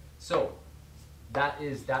 So, that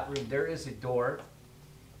is that room. There is a door.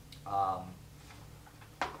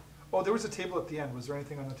 Oh, there was a table at the end. Was there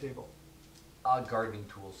anything on the table? Gardening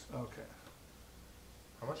tools. Okay.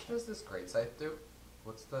 How much does this great scythe do?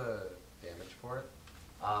 What's the damage for it?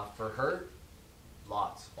 For her,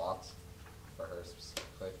 lots. Lots. For her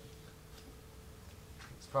specifically.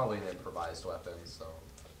 It's probably an improvised weapon, so.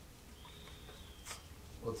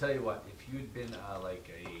 We'll tell you what. If you'd been like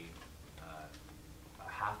a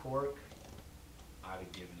half orc, I'd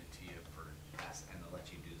have given it to you for less, and I'll let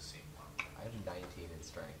you do the same one. I have 19 in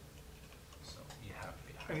strength. So you have to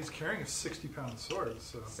be. And he's carrying a 60-pound sword,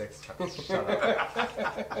 so. 6 times. Shut up.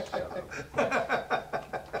 Shut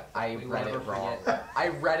up. I We read never it wrong. forget. I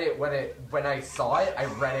read it when I saw it. I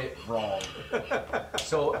read it wrong.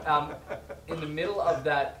 So, in the middle of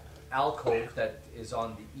that alcove that is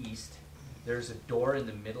on the east, there's a door in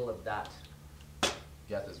the middle of that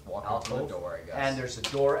Geth is walking alcove, through a door, I guess. and there's a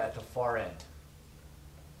door at the far end.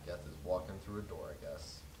 Geth is walking through a door, I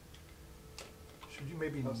guess. Should you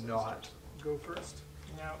maybe How's not this? go first?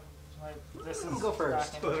 No, like this You is. can go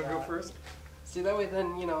first. back into Let him go that. first? See, that way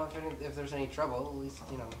then, if there's any trouble, at least,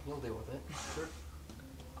 you'll deal with it. Sure.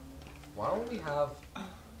 Why don't we have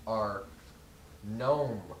our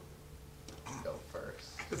gnome go first?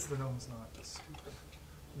 It's the gnome's not. It's stupid.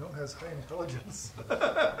 Gnome has high intelligence.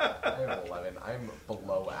 I have 11. I'm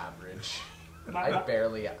below average. I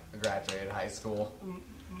barely graduated high school.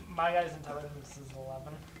 My guy's intelligence is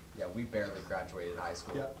 11. Yeah, we barely graduated high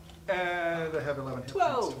school. Yeah. And I have 11 hit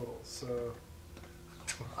 12. points total, so.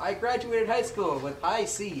 I graduated high school with high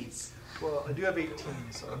C's. Well, I do have 18,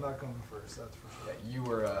 so I'm not going first, that's for Yeah,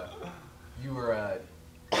 sure. you were a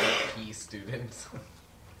AP student.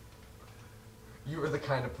 You were the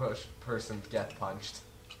kind of person Geth punched.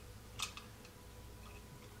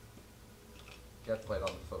 Geth played on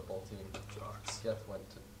the football team. Jocks. Geth went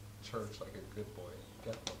to church like a good boy.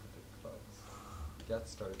 Geth went to clubs. Geth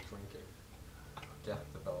started drinking.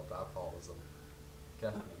 Geth developed alcoholism.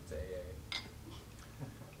 Geth needs AA.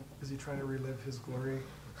 Is he trying to relive his glory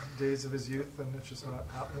days of his youth and it's just not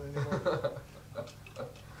happening anymore?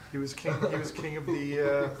 He was king of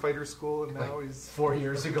the fighter school and now he's 4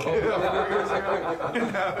 years ago. 4 years ago.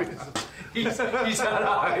 And now he's out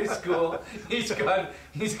of high school. He's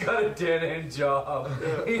got a dead end job.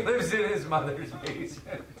 He lives in his mother's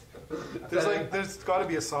basement. there's got to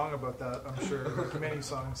be a song about that, I'm sure. Many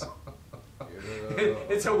songs.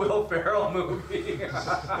 It's a Will Ferrell movie.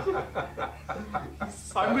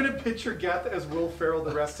 I'm gonna picture Geth as Will Ferrell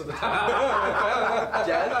the rest of the time.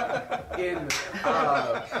 Geth in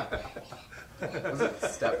was it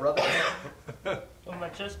Step Brothers? Oh, my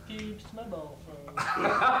chest peeps, my ball froze.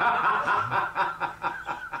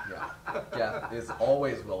 Yeah. Geth is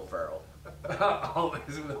always Will Ferrell.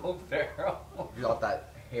 Always Will Ferrell. He got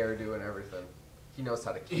that hairdo and everything. He knows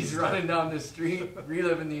how to keep He's running down the street,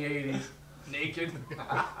 reliving the 80s, naked.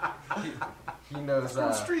 He knows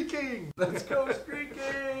Go streaking! Let's go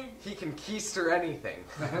streaking. he can keister anything.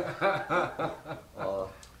 Oh,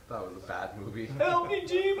 that was a bad movie. Help me,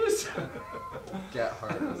 Jeebus. Get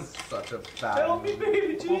Hard was such a bad Help me, movie.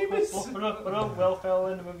 baby Jeebus. What about Will Ferrell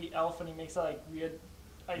in the movie Elf and he makes that like weird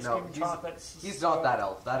ice No, cream chocolate? he's not that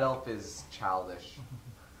elf. That elf is childish.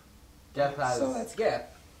 Geth has So that's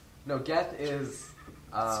Geth. no. Geth is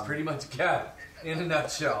It's pretty much Cat in a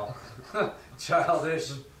nutshell.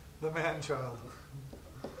 Childish. The man-child.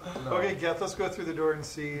 no. Okay, Geth, let's go through the door and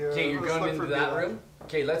see. Okay, you're let's going look into for that Vilak. room.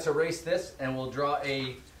 Okay, let's erase this and we'll draw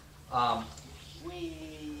a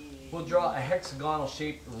hexagonal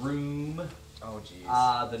shaped room. Oh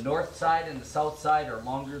jeez. The north side and the south side are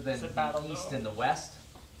longer than It's a the battle east zone. and the west.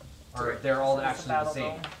 Or they're all It's a actually the battle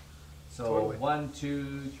same. zone. So Totally. 1,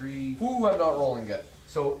 2, 3. Ooh, I'm not rolling good.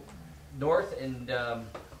 So north and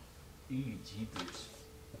jeepers.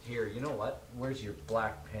 Here, you know what? Where's your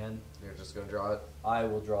black pen? You're just gonna draw it. I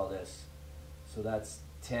will draw this. So that's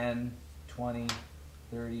 10, 20,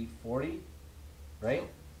 30, 40, right?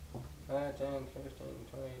 5, 10, 15, 20,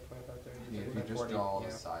 25, 30, You 35, just 40. draw all yeah.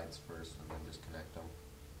 the sides first and then just connect them.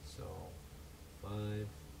 So 5, 10,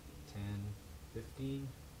 15,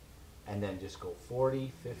 and then just go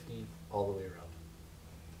 40, 50, all the way around.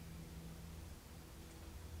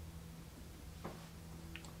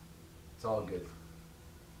 It's all good.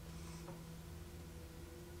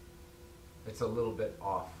 It's a little bit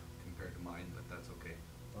off compared to mine, but that's okay.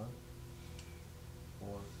 What? 4.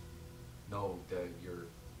 No, your.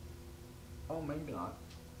 Oh, maybe not.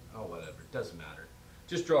 Oh, whatever. Doesn't matter.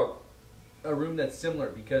 Just draw a room that's similar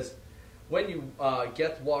because when you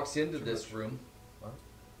Geth walks into this room,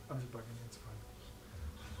 I'm just bugging you. It's fine.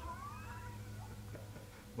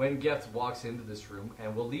 when Geth walks into this room,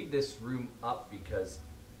 and we'll leave this room up because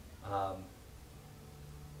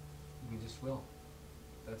we just will.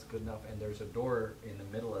 That's good enough. And there's a door in the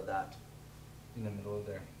middle of that. In the middle of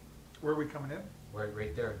there. Where are we coming in?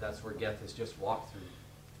 Right there. That's where Geth has just walked through.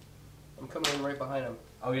 I'm coming in right behind him.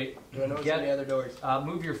 Okay. Do I notice Geth, any other doors?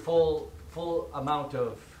 move your full amount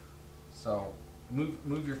of. So,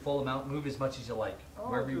 Move your full amount. Move as much as you like. Oh,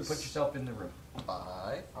 Wherever you just- put yourself in the room.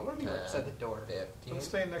 5. I'm gonna be right beside the door. 15. I'm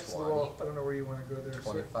staying next to the 20, wall. I don't know where you want to go there. sir.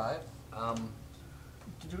 25.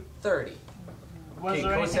 Did you, 30. was Okay,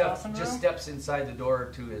 there anything else in Kosef the just room? steps inside the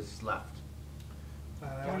door to his left. I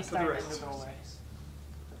Can we went to the stand right. in the doorway?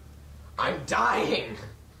 I'm dying!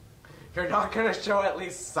 You're not gonna show at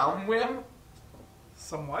least some whim?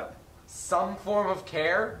 Somewhat. Some form of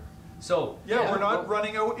care? So Yeah, we're not well,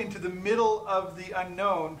 running out into the middle of the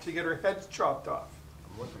unknown to get our heads chopped off.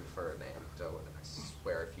 I'm looking for an antidote, and I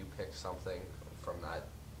swear if you pick something from that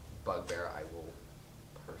bugbear, I will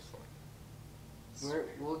personally.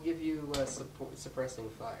 We'll give you suppressing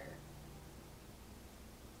fire.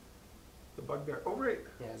 The bugbear. Oh, right.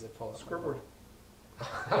 Yeah, as it falls. Scoreboard.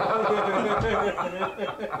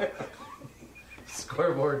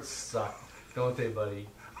 Scoreboards suck, don't they, buddy?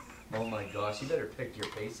 Oh my gosh, you better pick your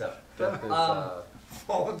pace up. Geth is,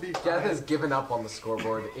 Fallen behind. Geth has given up on the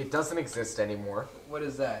scoreboard. It doesn't exist anymore. What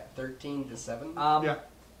is that? 13 to 7? Yeah.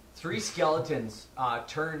 3 skeletons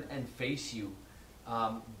turn and face you.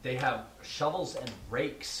 They have shovels and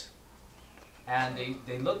rakes, and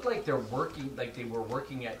they look like they're working, like they were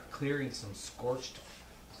working at clearing some scorched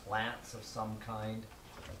plants of some kind.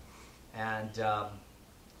 And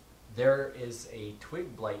there is a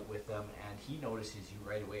twig blight with them, and he notices you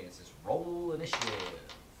right away and says, "Roll initiative."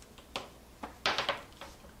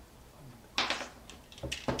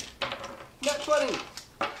 Not 20!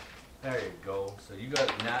 There you go. So you got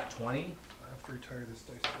nat 20. I have to retire this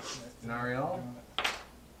dice. for tonight. Nariel?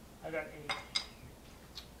 I got 8.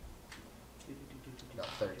 Got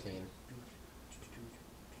 13.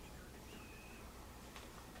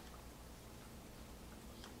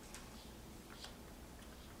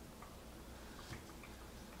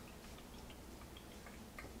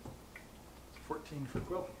 It's 14 for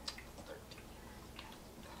Quill.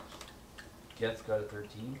 Geth's got a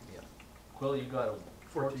 13. Yeah. Quill, you got a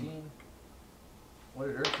 14. 14. What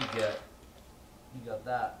did Urki get? He got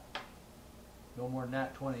that. No more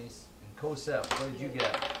nat 20s. And Kosef, what did you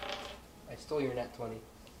get? I stole your nat 20.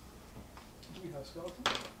 Do we have skeletons?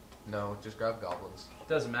 No, just grab goblins.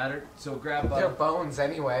 Doesn't matter. So grab They're bones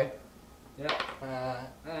anyway. yeah.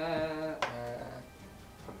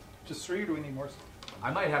 Just 3, or do we need more?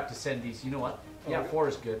 I might have to send these. You know what? Oh, Yeah, really? 4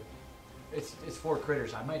 is good. It's 4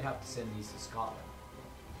 critters. I might have to send these to Scotland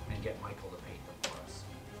and get Michael to paint them for us.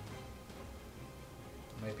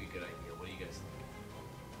 Might be a good idea. What do you guys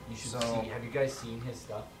think? You should So- see. Have you guys seen his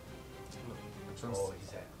stuff? Which one's, Oh,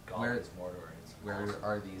 he's at Goblin's Mordor. It's where awesome.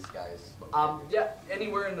 are these guys located? Yeah,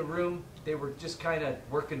 anywhere in the room. They were just kind of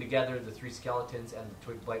working together. The 3 skeletons and the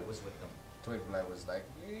twig blight was with them. Twig Blight was like,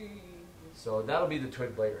 So that'll be the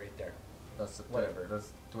twig blight right there. that's the Whatever.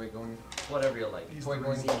 That's Twig going. Whatever you like. He's Twig the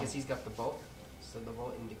going. reason. Because he's got the bolt. So the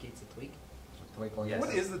bolt indicates a tweak. Twig going. Yes.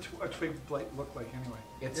 What is a twig blight look like anyway?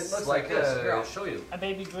 It It's looks like this. a Here, I'll show you. A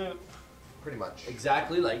baby Groot. pretty much.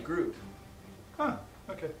 Exactly like Groot. Huh.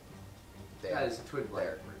 Okay. There. That is a twig blight.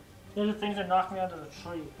 There. They're the things that knocked me out of the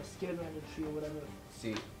tree. Or scared me out of the tree or whatever.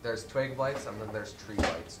 See, there's twig blights and then there's tree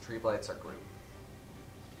blights. Tree blights are Groot.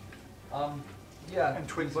 Yeah. And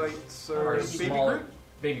twig blights Or are baby smaller- Groot?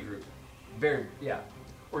 Baby Groot. Very, yeah.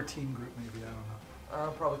 Or teen Groot, maybe. I don't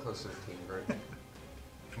know. Probably closer to Teen Groot.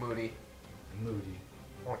 Moody. Moody.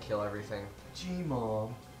 Want to kill everything.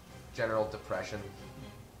 G-Mom. General depression.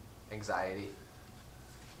 Anxiety.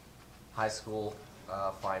 High school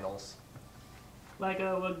finals. Like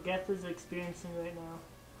what Geth is experiencing right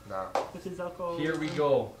now No, with his alcohol. Here we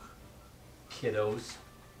go, kiddos.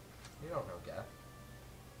 you don't know Geth.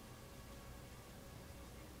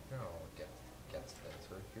 You don't know what Geth's been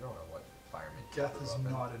through. You don't know what fireman. Geth grew is up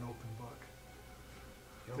in. not an open book.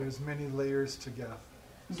 You don't- There's many layers to Geth.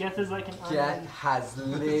 Geth is like an Geth onion. has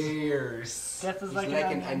layers. Geth is He's like,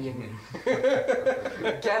 an an onion.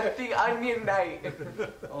 Geth the Onion Knight.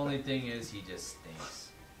 The only thing is, he just stinks.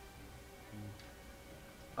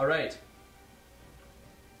 All right.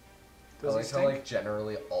 I Does he like how stink? like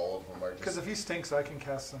generally all of them are Because just. if he stinks, I can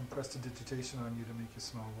cast some prestidigitation on you to make you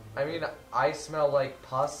smell a I little bit. mean, I smell like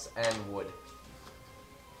pus and wood.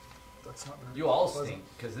 That's not very You all pleasant. stink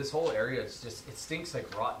because this whole area is just it stinks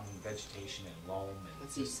like rotten vegetation and loam and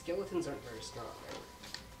Let's see, skeletons aren't very strong,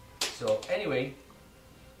 right? so anyway,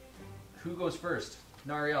 who goes first?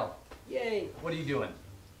 Nariel, Yay! what are you doing?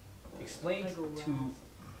 Explain I go to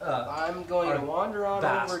I'm going our to wander on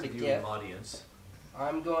vast over to viewing Geth. audience.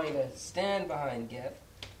 I'm going to stand behind Geth,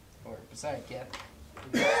 or beside Geth,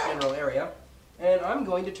 in the general area, and I'm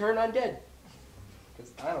going to turn undead.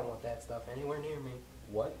 Because I don't want that stuff anywhere near me.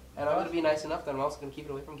 What? And I'm going to be nice enough that I'm also going to keep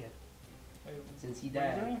it away from Geth. Since he What are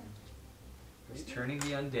you died. doing? He's turning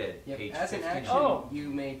the undead. Yep. Page As an 59. action, Oh. you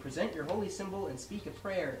may present your holy symbol and speak a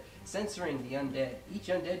prayer, censoring the undead. Each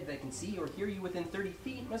undead that can see or hear you within 30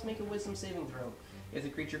 feet must make a wisdom saving throw. If the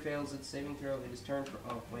creature fails its saving throw, it is turned for...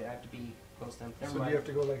 Oh, wait, I have to be close to him. Never So do mind. you have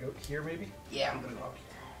to go like out here, maybe? Yeah, I'm going to go up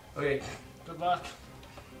here. Okay, Good luck.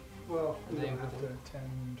 Well, we And don't then- have to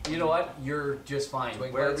 10. you know what? You're just fine.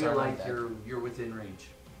 Twig Wherever bites you are like, undead. you're within range.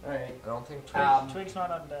 Alright. I don't think twigs. Twig's not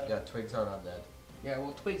undead. Yeah, twigs are not dead. Yeah,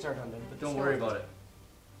 well, twigs aren't undead, but Don't worry about it.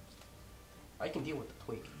 I can deal with the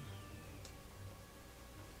twig.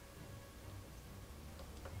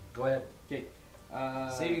 Go ahead. Okay.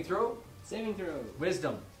 Saving throw. Saving throw.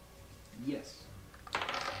 Wisdom. Yes.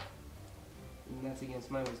 And that's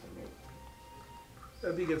against my wisdom, right?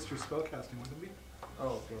 That'd be against your spellcasting, wouldn't it be?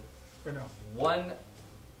 Oh, okay. Or no? 1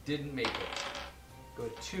 didn't make it.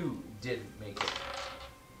 Good. 2 didn't make it.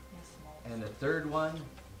 And the third one.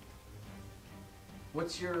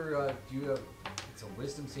 What's your? Do you have? It's a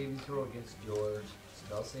wisdom saving throw against your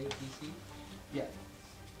spell save DC. Yeah.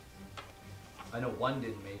 I know 1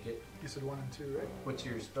 didn't make it. You said 1 and 2, right? What's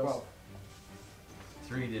your spell? 12.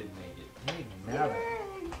 3 didn't make it. Doesn't even matter.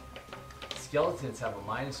 Skeletons have a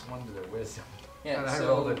 -1 to their wisdom. Yeah, And I so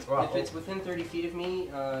rolled a 12. if it's within 30 feet of me,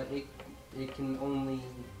 it can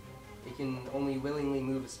only willingly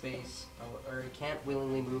move a space, or it can't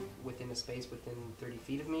willingly move within a space within 30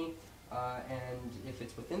 feet of me. And if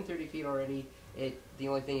it's within 30 feet already, the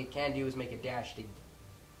only thing it can do is make a dash to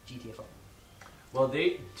GTFO. Well,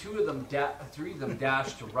 3 of them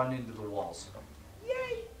dash to run into the walls.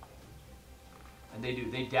 Yay! And they do.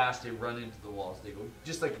 They dash. They run into the walls. They go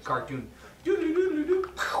just like a cartoon.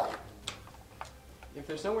 Doo-doo-doo-doo-doo. If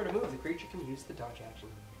there's nowhere to move, the creature can use the dodge action.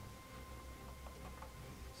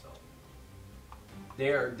 So they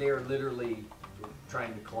are literally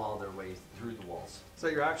trying to claw their way through the walls. Is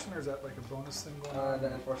that your action, or is that like a bonus thing going on?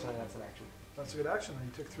 Then unfortunately, that's an action. That's a good action. Then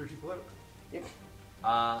you took 3 people out. Yep.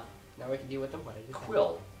 Uh, Now I can deal with them, but I did that.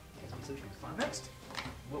 Quill, As we so choose. On next.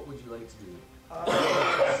 what would you like to do?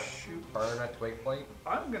 Shoot. Burn a twig blight.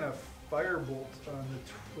 I'm gonna firebolt on the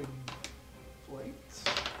twig blight.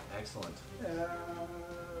 Excellent.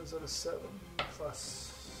 Is that a 7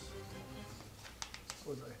 plus?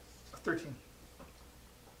 What was I? A 13.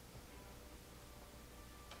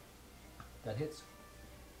 That hits.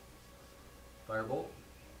 Firebolt.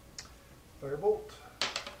 Firebolt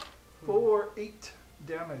for 8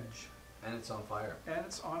 damage, And it's on fire. and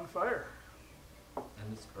it's on fire.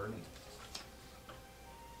 And it's burning.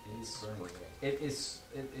 It is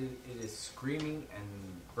burning. It is screaming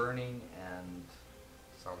and burning and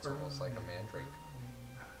Sounds almost like a mandrake.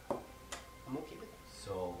 I'm okay with it.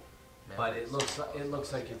 so. But it looks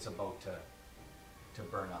like it's about to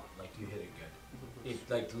burn up. Like you hit it good. It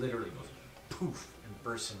like literally goes poof and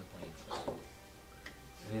bursts into flames.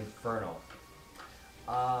 An inferno.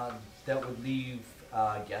 That would leave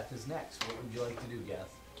Geth is next. What would you like to do,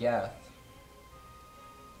 Geth? Geth.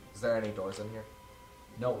 Is there any doors in here?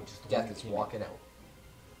 No, just the one Geth you is came in. walking out.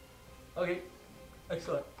 Okay,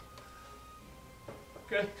 excellent.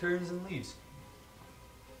 Geth turns and leaves.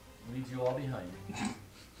 Leaves you all behind.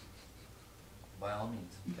 By all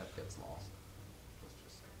means. Geth gets lost. Let's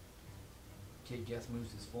just say. Okay, Geth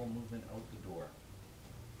moves his full movement out the door.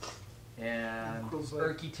 And Quill's like,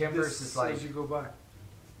 Erky Timbers this is like, as you go by.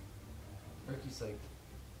 Erky's like,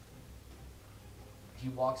 he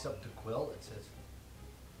walks up to Quill and says,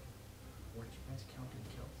 "Weren't you guys counting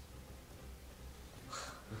kills?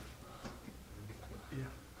 Yeah.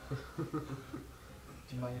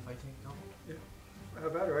 Do you mind if I take a couple?" How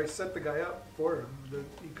about her? I set the guy up for him.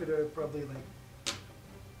 He could have probably like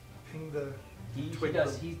pinged the. He Twig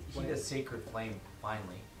does. or He flame. does Sacred Flame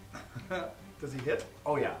finally. Does he hit?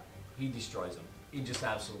 Oh yeah, he destroys him. He just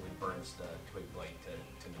absolutely burns the twig blade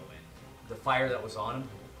to no end. The fire that was on him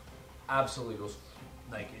absolutely goes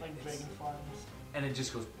like Like it's, dragonflies. and it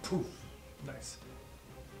just goes poof, Nice.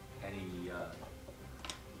 and he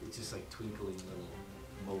it's just like twinkling little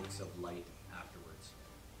motes of light afterwards.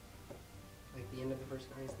 universe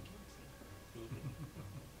guys, the galaxy.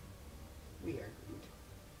 We are Groot.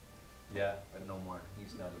 Yeah, but no more.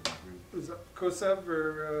 He's not a group. Is that Kosev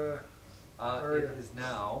or Arya? It is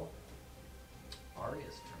now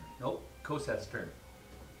Arya's turn. Nope, Kosev's turn.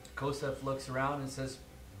 Kosev looks around and says,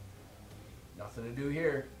 "Nothing to do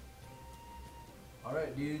here. All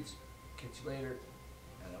right, dudes, catch you later."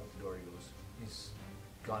 And out the door he goes. He's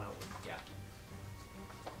gone out with Geth.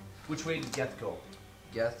 Which way did Geth go?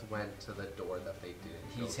 Geth went to the door that they didn't.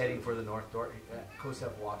 He's go heading through. for the north door.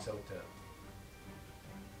 Kosev walks out to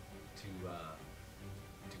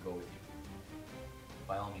go with you.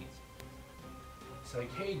 By all means. It's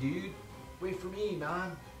like, hey, dude, wait for me,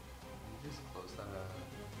 man. You just closed that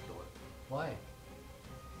door. Why?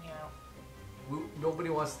 Yeah. Nobody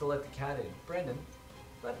wants to let the cat in. Brendan,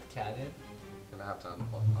 let the cat in. Gonna have to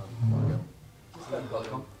unplug him.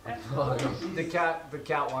 Welcome. Unplug him. The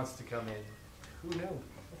cat wants to come in. Who knew?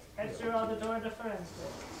 It's your auditory difference.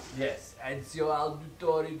 Yes, Ezio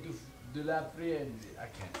Auditore de la Friend. I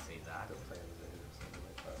can't say that. The plans or something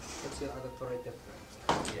like that. What's the other story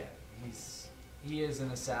difference? Yeah, he is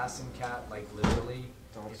an assassin cat, like literally.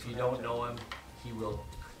 Don't If you scratch don't it. know him, he will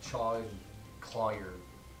claw your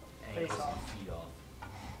ankles Face off. and feet off.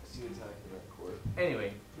 See attacking that cord.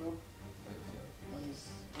 Anyway, I was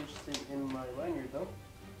interested in my lanyard though.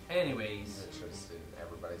 anyways, Interested in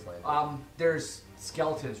everybody's land. there's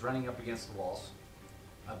skeletons running up against the walls.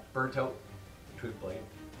 A burnt out twig blade.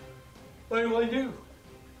 What do I do?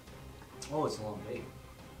 Oh, it's a long day.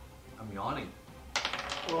 I'm yawning.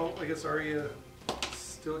 Well, I guess Arya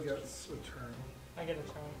still gets a turn. I get a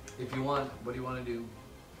turn. If you want, what do you want to do?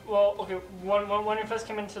 Well, okay, when we first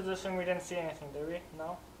came into this room, we didn't see anything, did we?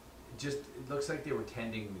 No? Just, it looks like they were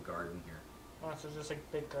tending the garden here. Oh, so it's just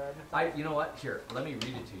like big garden. You know what? Here, let me read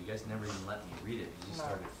it to you. You guys never even let me read it. You just No.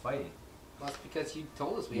 started fighting. Well, that's because you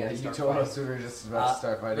told us we Yeah, had to you start told fighting. us we were just about to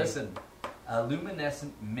start fighting. Listen, a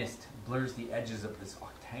luminescent mist blurs the edges of this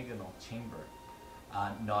octagonal chamber.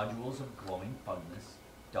 Nodules of glowing fungus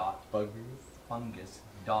dot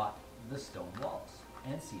the stone walls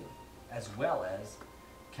and ceiling, as well as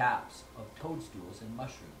caps of toadstools and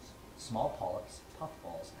mushrooms, small polyps,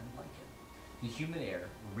 puffballs, and lichen. The humid air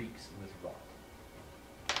reeks with rot.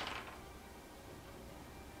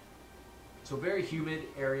 So very humid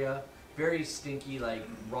area, very stinky, like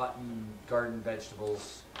rotten garden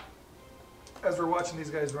vegetables. As we're watching these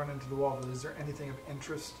guys run into the wall, is there anything of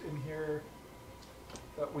interest in here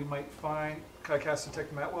that we might find? Can I cast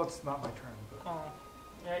Detect Magic? Well, it's not my turn, but Oh.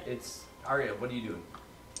 Yeah, It's Arya. What are you doing?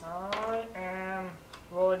 I am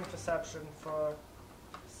rolling perception for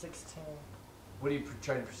 16. What are you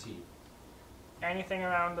trying to perceive? Anything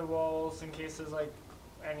around the walls in case there's like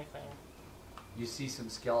anything. You see some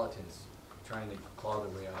skeletons trying to claw their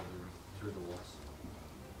way out of through the walls.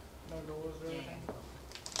 No doors or anything.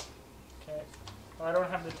 Okay. Well, I don't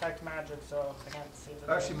have detect magic, so I can't see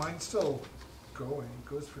the actually doors. mine's still going. It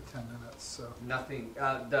goes for 10 minutes, so Nothing.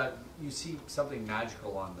 You see something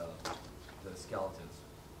magical on the skeletons.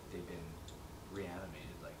 They've been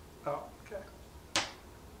reanimated, like, oh, okay.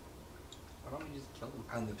 Why don't we just kill them?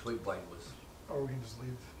 and the twig blight was. Or we can just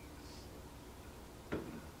leave.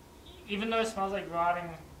 Even though it smells like rotting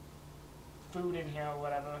food in here or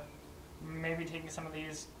whatever, maybe taking some of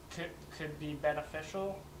these could be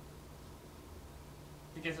beneficial.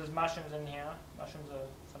 Because there's mushrooms in here. Mushrooms are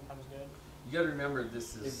sometimes good. You gotta remember,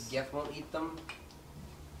 this If is. Geth won't eat them,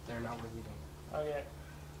 they're not worth eating. Okay.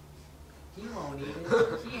 He won't eat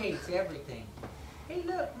it. He hates everything. Hey,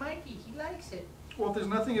 look, Mikey, he likes it. Well, if there's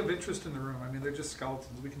nothing of interest in the room, I mean, they're just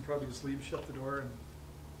skeletons. We can probably just leave, shut the door, and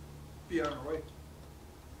be on our way.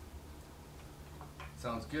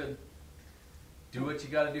 Sounds good. Do what you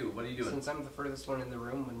gotta do. What are you doing? Since I'm the furthest one in the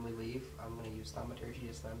room when we leave, I'm going to use Thaumaturgy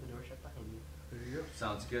to slam the door shut behind me. There you go.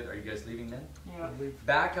 Sounds good. Are you guys leaving then? Yeah. We'll leave.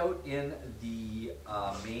 Back out in the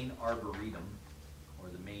main arboretum, or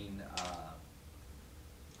the main,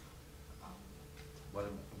 what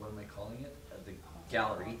am I calling it? The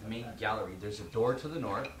gallery, the main gallery. There's a door to the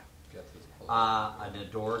north, Geth is polite. and a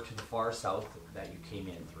door to the far south that you came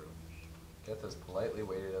in through. Geth has politely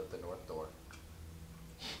waited at the north door.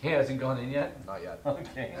 He hasn't gone in yet? Not yet.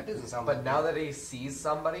 Okay. That doesn't sound But like now that he sees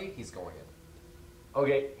somebody, he's going in.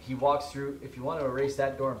 Okay, he walks through. If you want to erase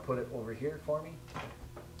that door and put it over here for me.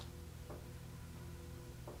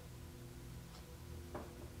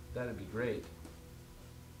 That'd be great.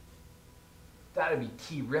 That'd be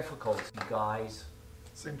terrifical, you guys.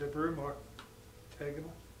 Same type of room,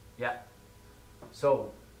 octagonal. Yeah.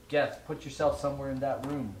 So, Geth, put yourself somewhere in that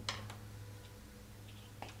room.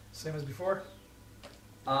 Same as before.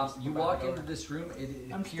 You walk into this room.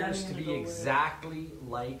 It I'm appears to standing in be the doorway. exactly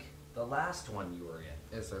like the last one you were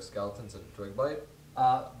in. Is there skeletons and twig bite?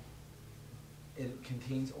 It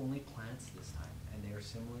contains only plants this time, and they are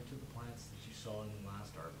similar to the plants that you saw in the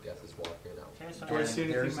last arbor. Geth is walking out. Okay, so Do I now- see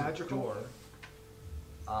anything There's a magical? door.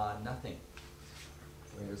 Nothing.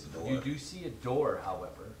 There's a door. You do see a door,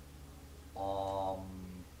 however.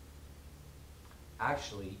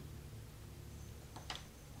 Actually,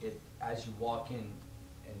 as you walk in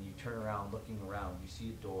and you turn around, looking around, you see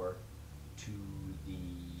a door to the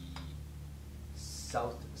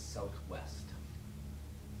southwest.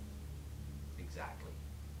 Exactly.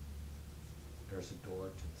 There's a door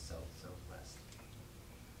to the southwest.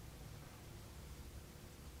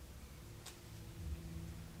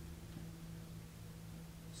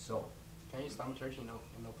 So, Can I use thaumaturgy and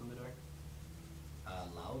open the door?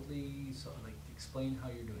 loudly, so like explain how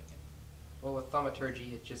you're doing it. Well, with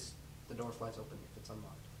thaumaturgy, it just the door flies open if it's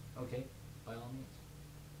unlocked. Okay, by all means.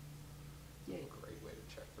 Yay! Great way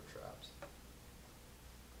to check for traps.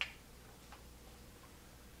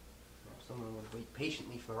 If someone would wait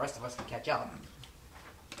patiently for the rest of us to catch up,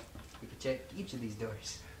 we could check each of these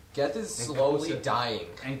doors. Geth is And slowly Kosef- dying.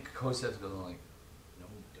 And Kosef's going like, no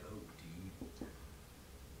doubt, dude.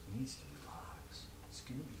 He needs to relax. It's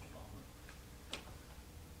gonna be fun.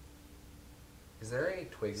 Is there any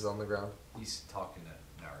twigs on the ground? He's talking to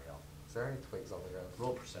Nariel. Is there any twigs on the ground?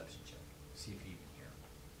 Roll a perception check. See if you even hear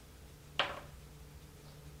him.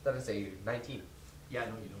 That is a 19. Yeah,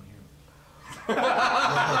 no, you don't hear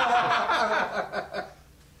him.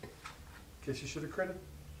 Guess you should have critted.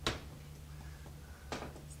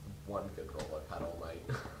 One good roll I've had all night.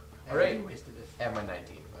 All right. You wasted it. And my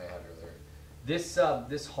 19 I had earlier. This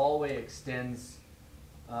hallway extends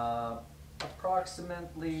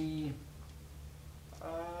approximately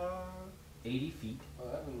 80 feet. Oh,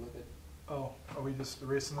 that didn't look good. Oh, are we just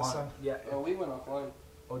erasing the sun? Yeah. Oh, we went offline.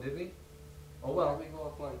 Oh, did we? Oh Why well. did we go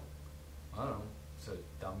offline? I don't know. It's a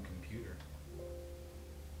dumb computer.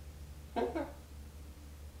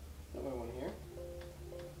 Nobody want to hear.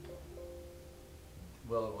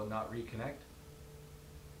 Well, it will not reconnect.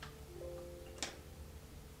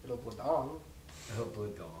 It'll bladong. Oh,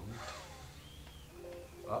 dong.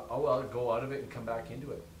 Oh well, go out of it and come back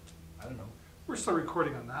into it. I don't know. We're still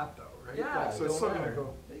recording on that though, right? Yeah, So it it's don't still gonna matter.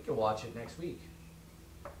 go. You can watch it next week.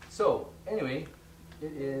 So anyway,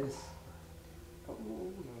 it is. Oh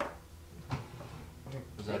no.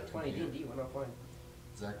 Was Take 20 D&D went offline.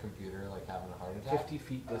 Is that computer like having a heart attack? 50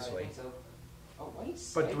 feet this I way. think so. Oh,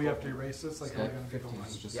 nice. But do we have to erase this? Like, are we Yeah, gonna be 50 going?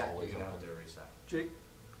 is just Yeah, always you're gonna on. have to erase that. Jake,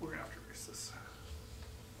 we're gonna have to erase this.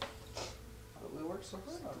 How did we work so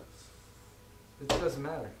hard on it? It doesn't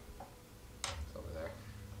matter. It's over there.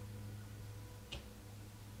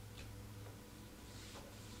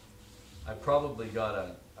 I probably got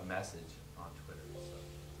a message on Twitter.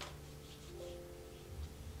 So.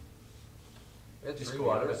 It's Just really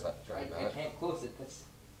go out of nervous it. after trying I that. can't close it. That's.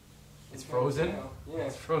 It's frozen? Yeah.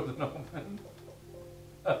 It's frozen open.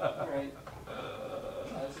 Alright.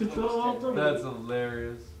 That's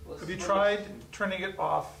hilarious. Have you tried turning it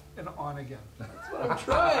off and on again? I'm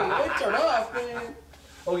trying. I turn off, man.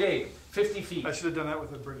 Okay, 50 feet I should have done that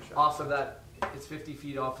with a British accent. off of that. It's 50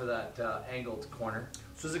 feet off of that angled corner.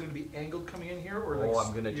 So is it gonna be angled coming in here, or Oh, like?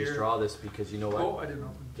 I'm gonna just here? draw this because you know what? Oh, I didn't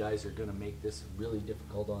open. You guys are gonna make this really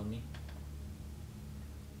difficult on me.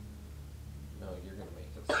 No, you're gonna make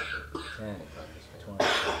it. 10, 20. 30,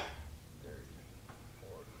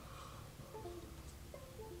 40.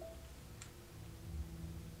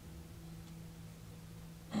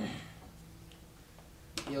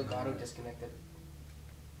 The Elgato disconnected.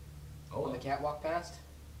 Oh, When the cat walked past,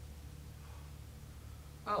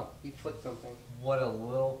 oh, he flicked something. What a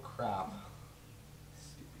little crap.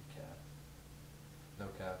 stupid cat. No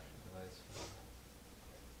cash. Nice.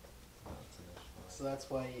 That's an issue. So that's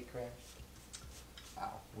why it crashed. Ow,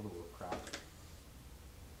 what a little crap.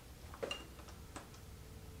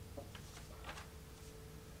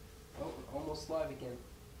 Oh, almost live again.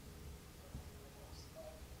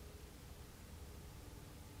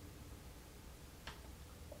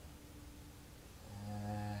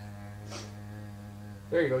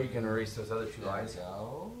 There you go. You can erase those other two There we lines.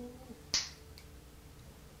 go.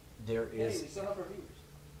 There Hey, is. we still have reviewers.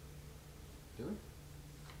 Do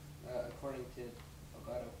we? According to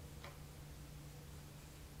Elgato.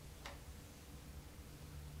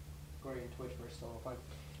 According to Twitch, we're still fine.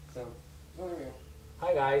 So, oh, there we go.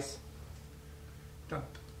 Hi guys. Dun.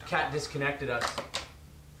 Cat disconnected us.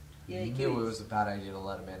 Yay, Knew it kitties. was a bad idea to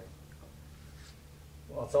let him in.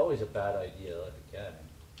 Well, it's always a bad idea to let the cat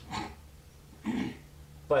in.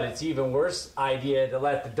 But it's even worse idea to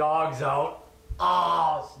let the dogs out.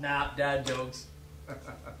 Oh, snap, dad jokes.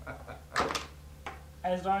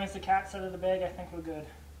 As long as the cat's out of the bag, I think we're good.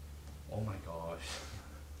 Oh my gosh.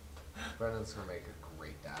 Brendan's gonna make a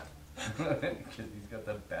great dad. Because he's got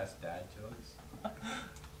the best dad jokes.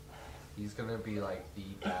 He's gonna be like the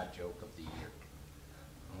dad joke of the year.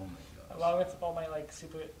 Oh my gosh. Along with all my like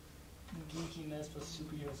super geekiness with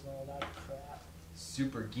superheroes and all that crap.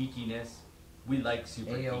 Super geekiness. We like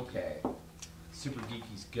super geeky. A-okay. Super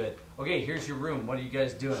geeky's good. Okay, here's your room. What are you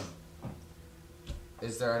guys doing?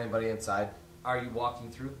 Is there anybody inside? Are you walking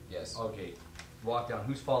through? Yes. Okay. Walk down.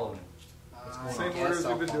 Who's following? Same order as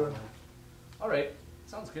we've been doing. Alright.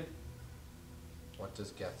 Sounds good. What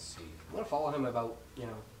does Geth see? I'm gonna follow him about 10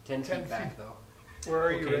 10 feet back feet. though. Where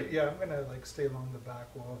are you? Okay. Yeah, I'm gonna like stay along the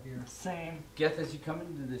back wall here. Same. Geth, as you come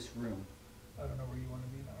into this room, I don't know where you want to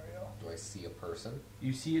be, Mario. Do I see a person?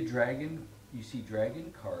 you see a dragon. You see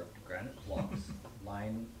dragon carved granite blocks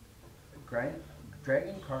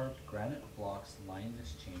dragon carved granite blocks line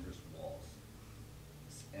this chamber's walls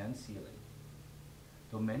and ceiling.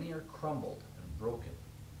 Though many are crumbled and broken,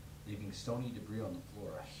 leaving stony debris on the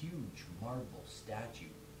floor, a huge marble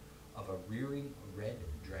statue of a rearing red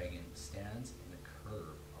dragon stands in the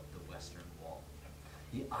curve of the western wall.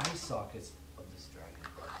 The eye sockets of this dragon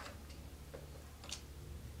are empty,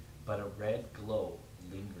 but a red glow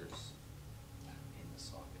lingers in the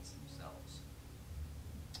sockets themselves,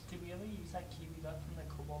 Did we ever use that key we got from the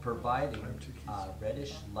Cobalt? providing I have 2 keys. a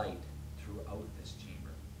reddish light throughout this chamber.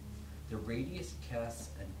 The radius casts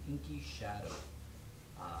an inky shadow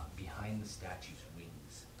behind the statue's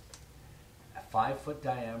wings. A 5-foot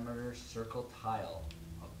diameter circle tile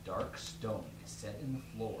of dark stone is set in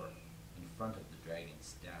the floor in front of the dragon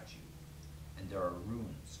statue, and there are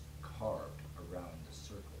runes carved around the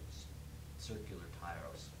circular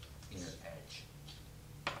tile's inner edge.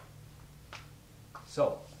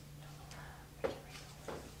 So,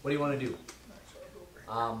 what do you want to do?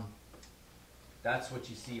 That's what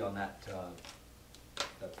you see on that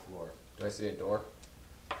floor. Do I see a door?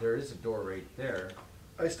 There is a door right there.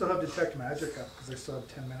 I still have detect magic up because I still have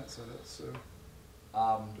 10 minutes of it. So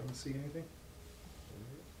don't see anything.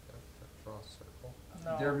 Draw a circle.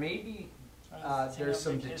 No. There may be I was there's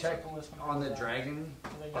some seeing a big detect circle with some on the holes dragon,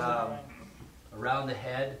 out. Like, it's a ring. around the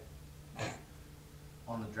head,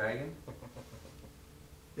 on the dragon,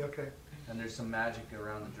 Yeah, okay. and there's some magic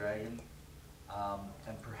around the dragon,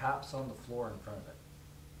 and perhaps on the floor in front of it.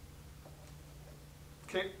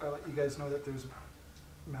 Okay, I'll let you guys know that there's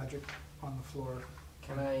magic on the floor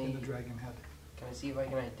Can in the I dragon head. see if I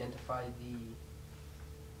can identify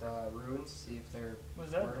the runes? See if they're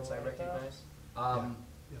Was that words I door like that? recognize. Um,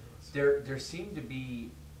 Yeah, there was. there seem to be,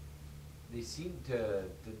 the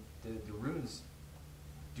runes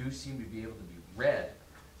do seem to be able to be read.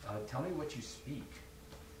 Tell me what you speak.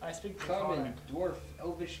 I speak Common, Draconic, dwarf,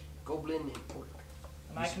 elvish, goblin, and orc.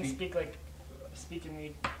 and You I can speak- speak and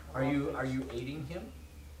read. Are you aiding him?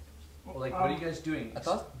 Or like, what are you guys doing? I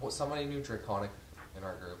thought somebody knew Draconic in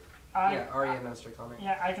our group. Yeah, Arya knows Draconic.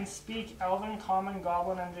 Yeah, I can speak Elven, Common,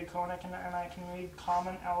 Goblin, and Draconic, and I can read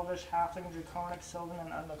Common, Elvish, Halfling, Draconic, Sylvan, and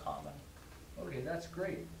Undercommon. Okay, that's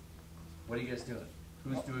great. What are you guys doing?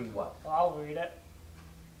 Who's doing what? Well, I'll read it.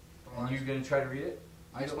 And you're gonna try to read it?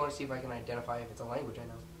 I just want to see if I can identify if it's a language I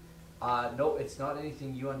know. No, it's not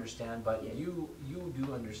anything you understand, but Yeah. you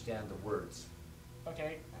do understand the words.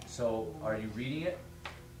 Okay, So, are you reading it?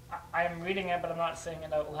 I'm reading it, but I'm not saying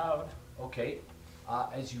it out loud. Okay.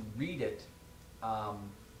 As you read it,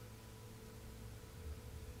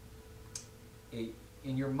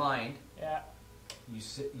 in your mind, Yeah. you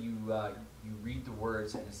read the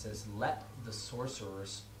words, and it says, "Let the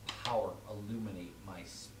sorcerer's power illuminate my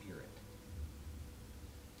spirit."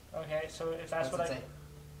 Okay, so if that's what What's I. it say?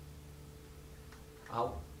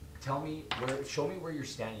 Show me where you're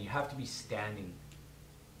standing. You have to be standing.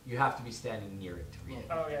 You have to be standing near it to read it.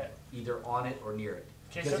 Oh, yeah. Either on it or near it,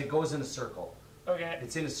 Okay, because so- it goes in a circle. Okay.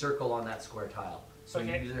 It's in a circle on that square tile. So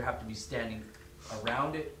Okay. you either have to be standing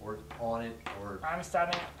around it or on it or I'm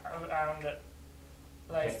standing around it.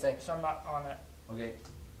 Like, Okay. so I'm not on it. okay.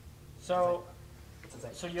 So, What's it say?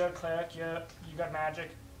 so you're a cleric, you got magic.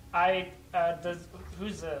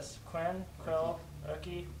 Who's this? Quinn? Krill?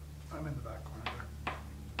 Urki? I'm in the back corner.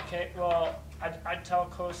 Okay, well, I'd tell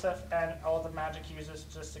Kosef and all the magic users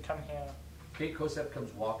just to come here. Okay, Kosep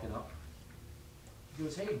comes walking up. He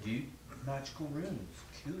goes, "Hey, dude, magical runes,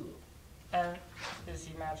 cool." And is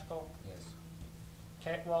he magical? Yes.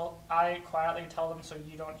 Okay, well, I quietly tell them so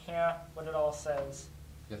you don't hear what it all says.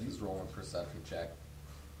 Geth is rolling a perception check.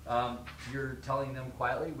 You're telling them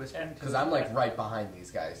quietly, whispering, to Because them, I'm like right behind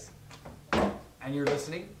these guys. and you're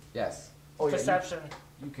listening. Yes. Oh, yeah, Perception.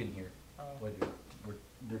 you can hear Oh. what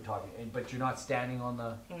they're talking, but you're not standing on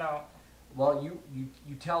the. No. Well,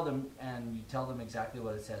 you tell them, and you tell them exactly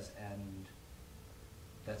what it says, and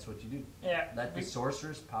that's what you do. Yeah. Let the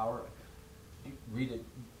sorcerer's power. Read it.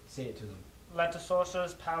 Say it to them. Let the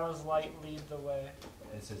sorcerer's power's light lead the way.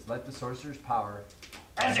 It says, "Let the sorcerer's power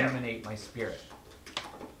Enter. illuminate my spirit."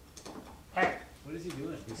 Hey. What is he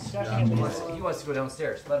doing? He's gotta get these- He wants to go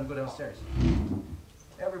downstairs. Let him go downstairs.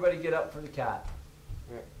 Everybody get up for the cat.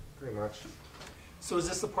 Yeah, pretty much. So is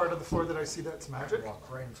this the part of the floor that I see that's magic? Walk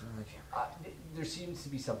right in front of the camera. There seems to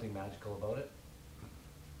be something magical about it.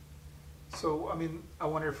 So, I mean, I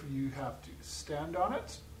wonder if you have to stand on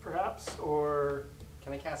it, perhaps, or...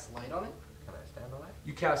 Can I cast light on it? Can I stand on it?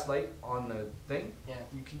 You cast light on the thing. Yeah.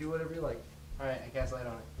 You can do whatever you like. All right, I cast light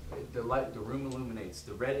on it. The light, the room illuminates.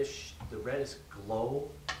 The reddish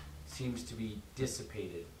glow seems to be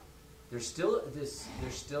dissipated. There's still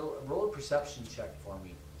roll a perception check for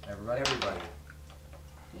me. Everybody.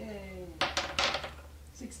 Yay!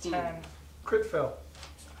 16. 10. Crit fail.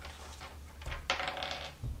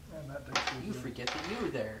 And that dice is You forget that you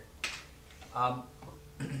were there.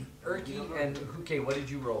 Erky and Huke, what did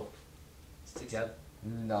you roll? 16. Yeah.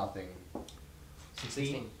 Nothing.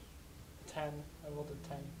 16. 10. I rolled a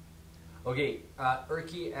 10. Okay,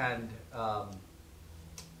 Erky and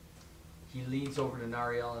he leans over to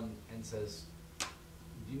Nariel and says, "Do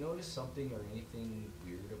you notice something or anything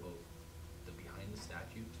weird about the behind the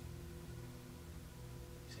statue?"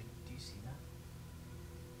 He's like, "Do you see that?"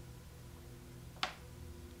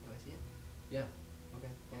 Do I see it? Yeah.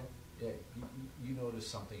 Okay. Yeah. Yeah, you notice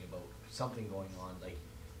something going on. Like,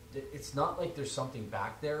 it's not like there's something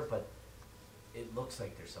back there, but it looks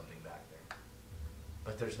like there's something back there.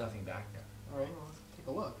 But there's nothing back there. All right. Well, let's take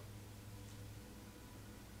a look.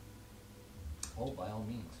 Oh, by all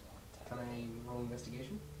means. Can I roll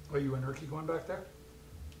investigation? Are you and Urki going back there?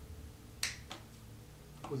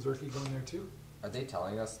 Was Urki going there too? Are they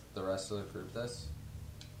telling us the rest of the group this?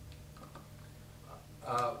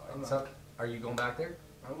 Are you going back there?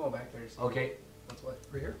 I'm going back there to see Okay. what's what.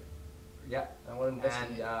 Right here? Yeah. I want to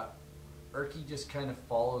investigate. And Erky just kind of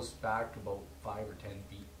follows back about 5 or 10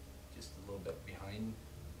 feet, just a little bit behind.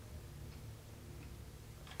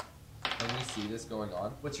 Can we see this going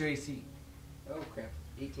on? What's your AC? Oh crap!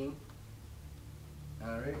 18.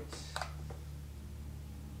 All right.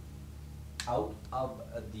 Out of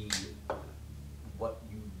what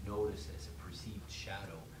you notice as a perceived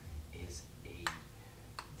shadow is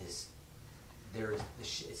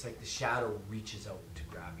it's like the shadow reaches out to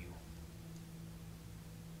grab you.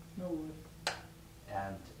 No wood.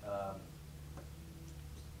 And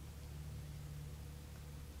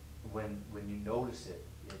when you notice it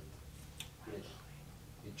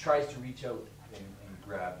tries to reach out and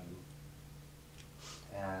grab you,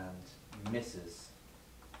 and misses.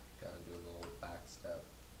 Gotta do a little back step.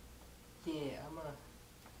 Yeah, I'm a.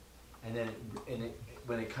 And then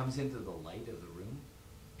when it comes into the light of the room,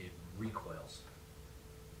 it recoils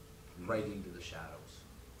right into the shadows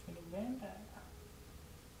Like a vampire.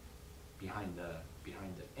 behind the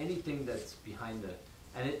anything that's behind the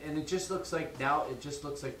and it just looks like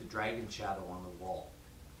the dragon shadow on the wall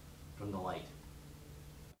from the light.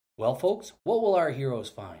 Well, folks, what will our heroes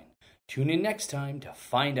find? Tune in next time to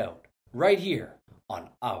find out, right here on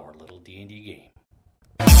our little D&D game.